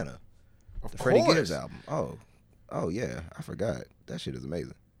 Bandana. Of the course. Freddie Gibbs album. Oh, yeah, I forgot. That shit is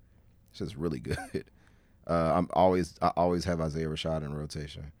amazing. It's just really good. I always have Isaiah Rashad in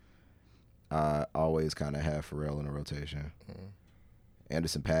rotation. I always kind of have Pharrell in a rotation.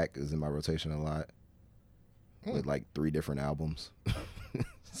 Anderson .Paak is in my rotation a lot with like 3 different albums.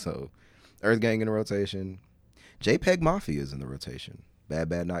 So Earth Gang in the rotation. JPEG Mafia is in the rotation. Bad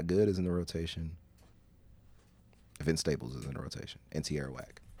Bad Not Good is in the rotation. Vince Staples is in the rotation. And Tierra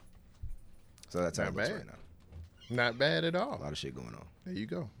Whack. So that's how it looks right now. Not bad at all. A lot of shit going on. There you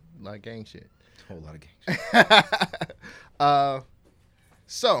go. A lot of gang shit. A whole lot of gang shit.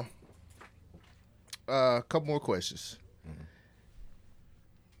 So, a couple more questions.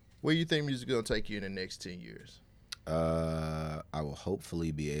 Where do you think music is going to take you in the next 10 years? I will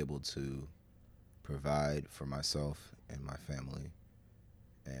hopefully be able to provide for myself and my family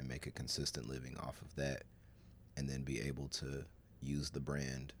and make a consistent living off of that, and then be able to use the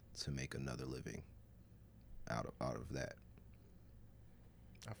brand to make another living out of that.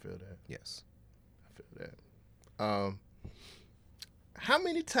 I feel that. Yes. I feel that. How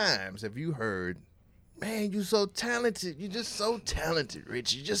many times have you heard, man, you so talented. You're just so talented,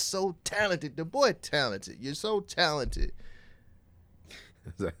 Rich. You're just so talented. The boy talented. You're so talented.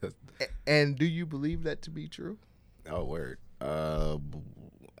 And do you believe that to be true? Oh, word. I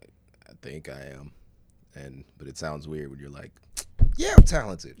think I am. But it sounds weird when you're like, yeah, I'm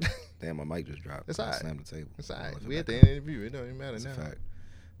talented. Damn, my mic just dropped. It's all right. Slammed the table. It's all right. We at the end of the interview. It don't even matter That's now. a fact.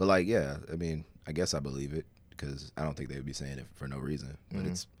 But like, yeah, I mean, I guess I believe it because I don't think they would be saying it for no reason. But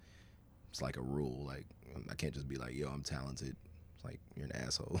it's like a rule. Like, I can't just be like, yo, I'm talented. It's like, you're an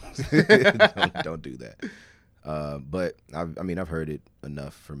asshole. don't do that. But I've heard it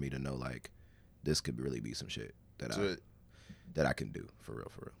enough for me to know like this could really be some shit that I can do for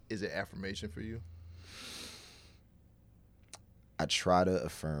real. Is it affirmation for you? I try to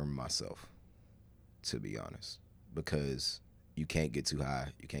affirm myself, to be honest, because you can't get too high,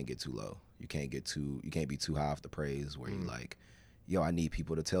 you can't get too low, you can't be too high off the praise where you're like, yo, I need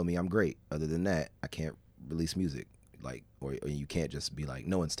people to tell me I'm great. Other than that, I can't release music. Like, or you can't just be like,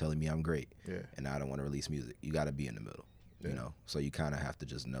 no one's telling me I'm great, and I don't want to release music. You got to be in the middle, you know. So you kind of have to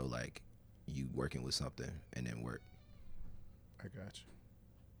just know like you working with something and then work. I got you.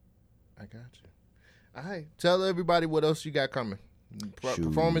 All right, tell everybody what else you got coming.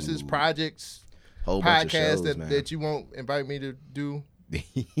 Performances, projects, whole bunch podcasts of shows, that you won't invite me to do.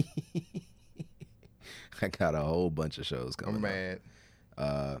 I got a whole bunch of shows coming. I'm mad.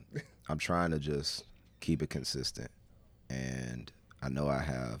 I'm trying to just keep it consistent, and I know I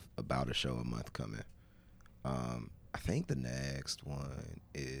have about a show a month coming. I think the next one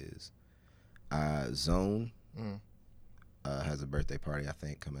is Zone. Has a birthday party, I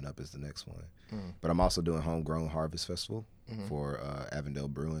think, coming up is the next one. But I'm also doing Homegrown Harvest Festival for Avondale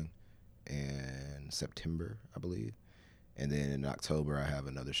Brewing in September, I believe. And then in October, I have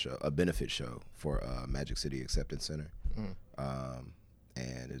another show, a benefit show for Magic City Acceptance Center.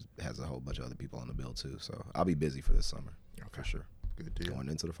 And it has a whole bunch of other people on the bill, too. So I'll be busy for this summer, for sure. Good deal. Going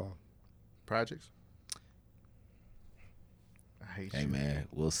into the fall. Projects? I hate you. Hey, man,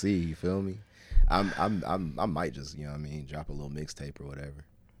 we'll see. You feel me? I might just, you know what I mean, drop a little mixtape or whatever.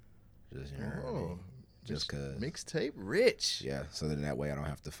 Just, you know what I mean? Just cause mixtape rich. Yeah, so then that way I don't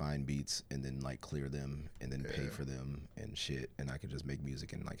have to find beats and then like clear them and then pay for them and shit, and I can just make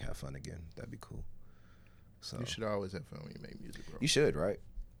music and like have fun again. That'd be cool. So you should always have fun when you make music, bro. You should, right?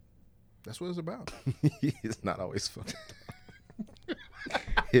 That's what it's about. It's not always fun.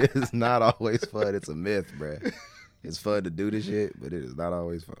 It's not always fun. It's a myth, bruh. It's fun to do this shit, but it is not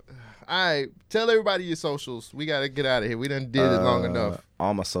always fun. right, tell everybody your socials. We gotta get out of here. We done did it long enough.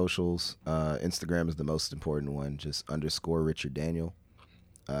 All my socials. Instagram is the most important one. Just _ Richard Daniel.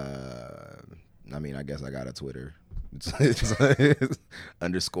 I mean, I guess I got a Twitter. It's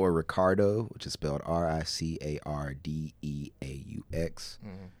 _ Ricardo, which is spelled RICARDEAUX.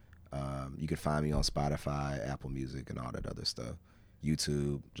 You can find me on Spotify, Apple Music, and all that other stuff.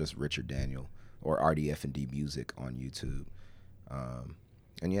 YouTube, just Richard Daniel, or RDF&D Music on YouTube.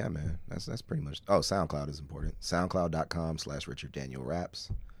 And yeah, man, that's pretty much. Oh, SoundCloud is important. SoundCloud.com/Richard Daniel Raps.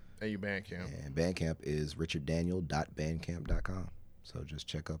 And your Bandcamp. And Bandcamp is richarddaniel.bandcamp.com. So just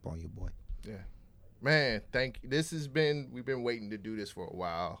check up on your boy. Yeah. Man, thank you. We've been waiting to do this for a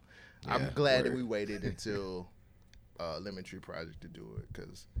while. Yeah, I'm glad that we waited until Lemon Tree Project to do it,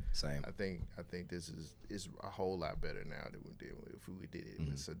 because Same. I think this is a whole lot better now than we did if we did it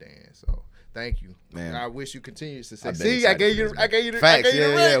with Sedan. So thank you, man. I wish you continued to say. I've been See, I gave you the facts.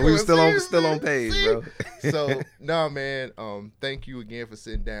 yeah. We were still on page, bro. So no, man. Thank you again for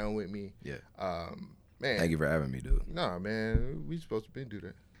sitting down with me. Yeah. Man. Thank you for having me, dude. Nah, man. We supposed to do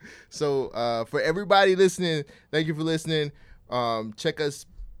that. So for everybody listening, thank you for listening. Check us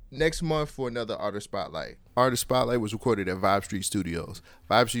next month for another Artist Spotlight. Artist Spotlight was recorded at Vibe Street Studios.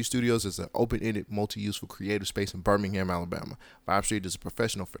 Vibe Street Studios is an open-ended, multi-useful creative space in Birmingham, Alabama. Vibe Street is a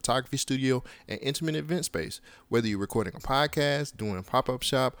professional photography studio and intimate event space. Whether you're recording a podcast, doing a pop-up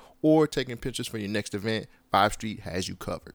shop, or taking pictures for your next event, Vibe Street has you covered.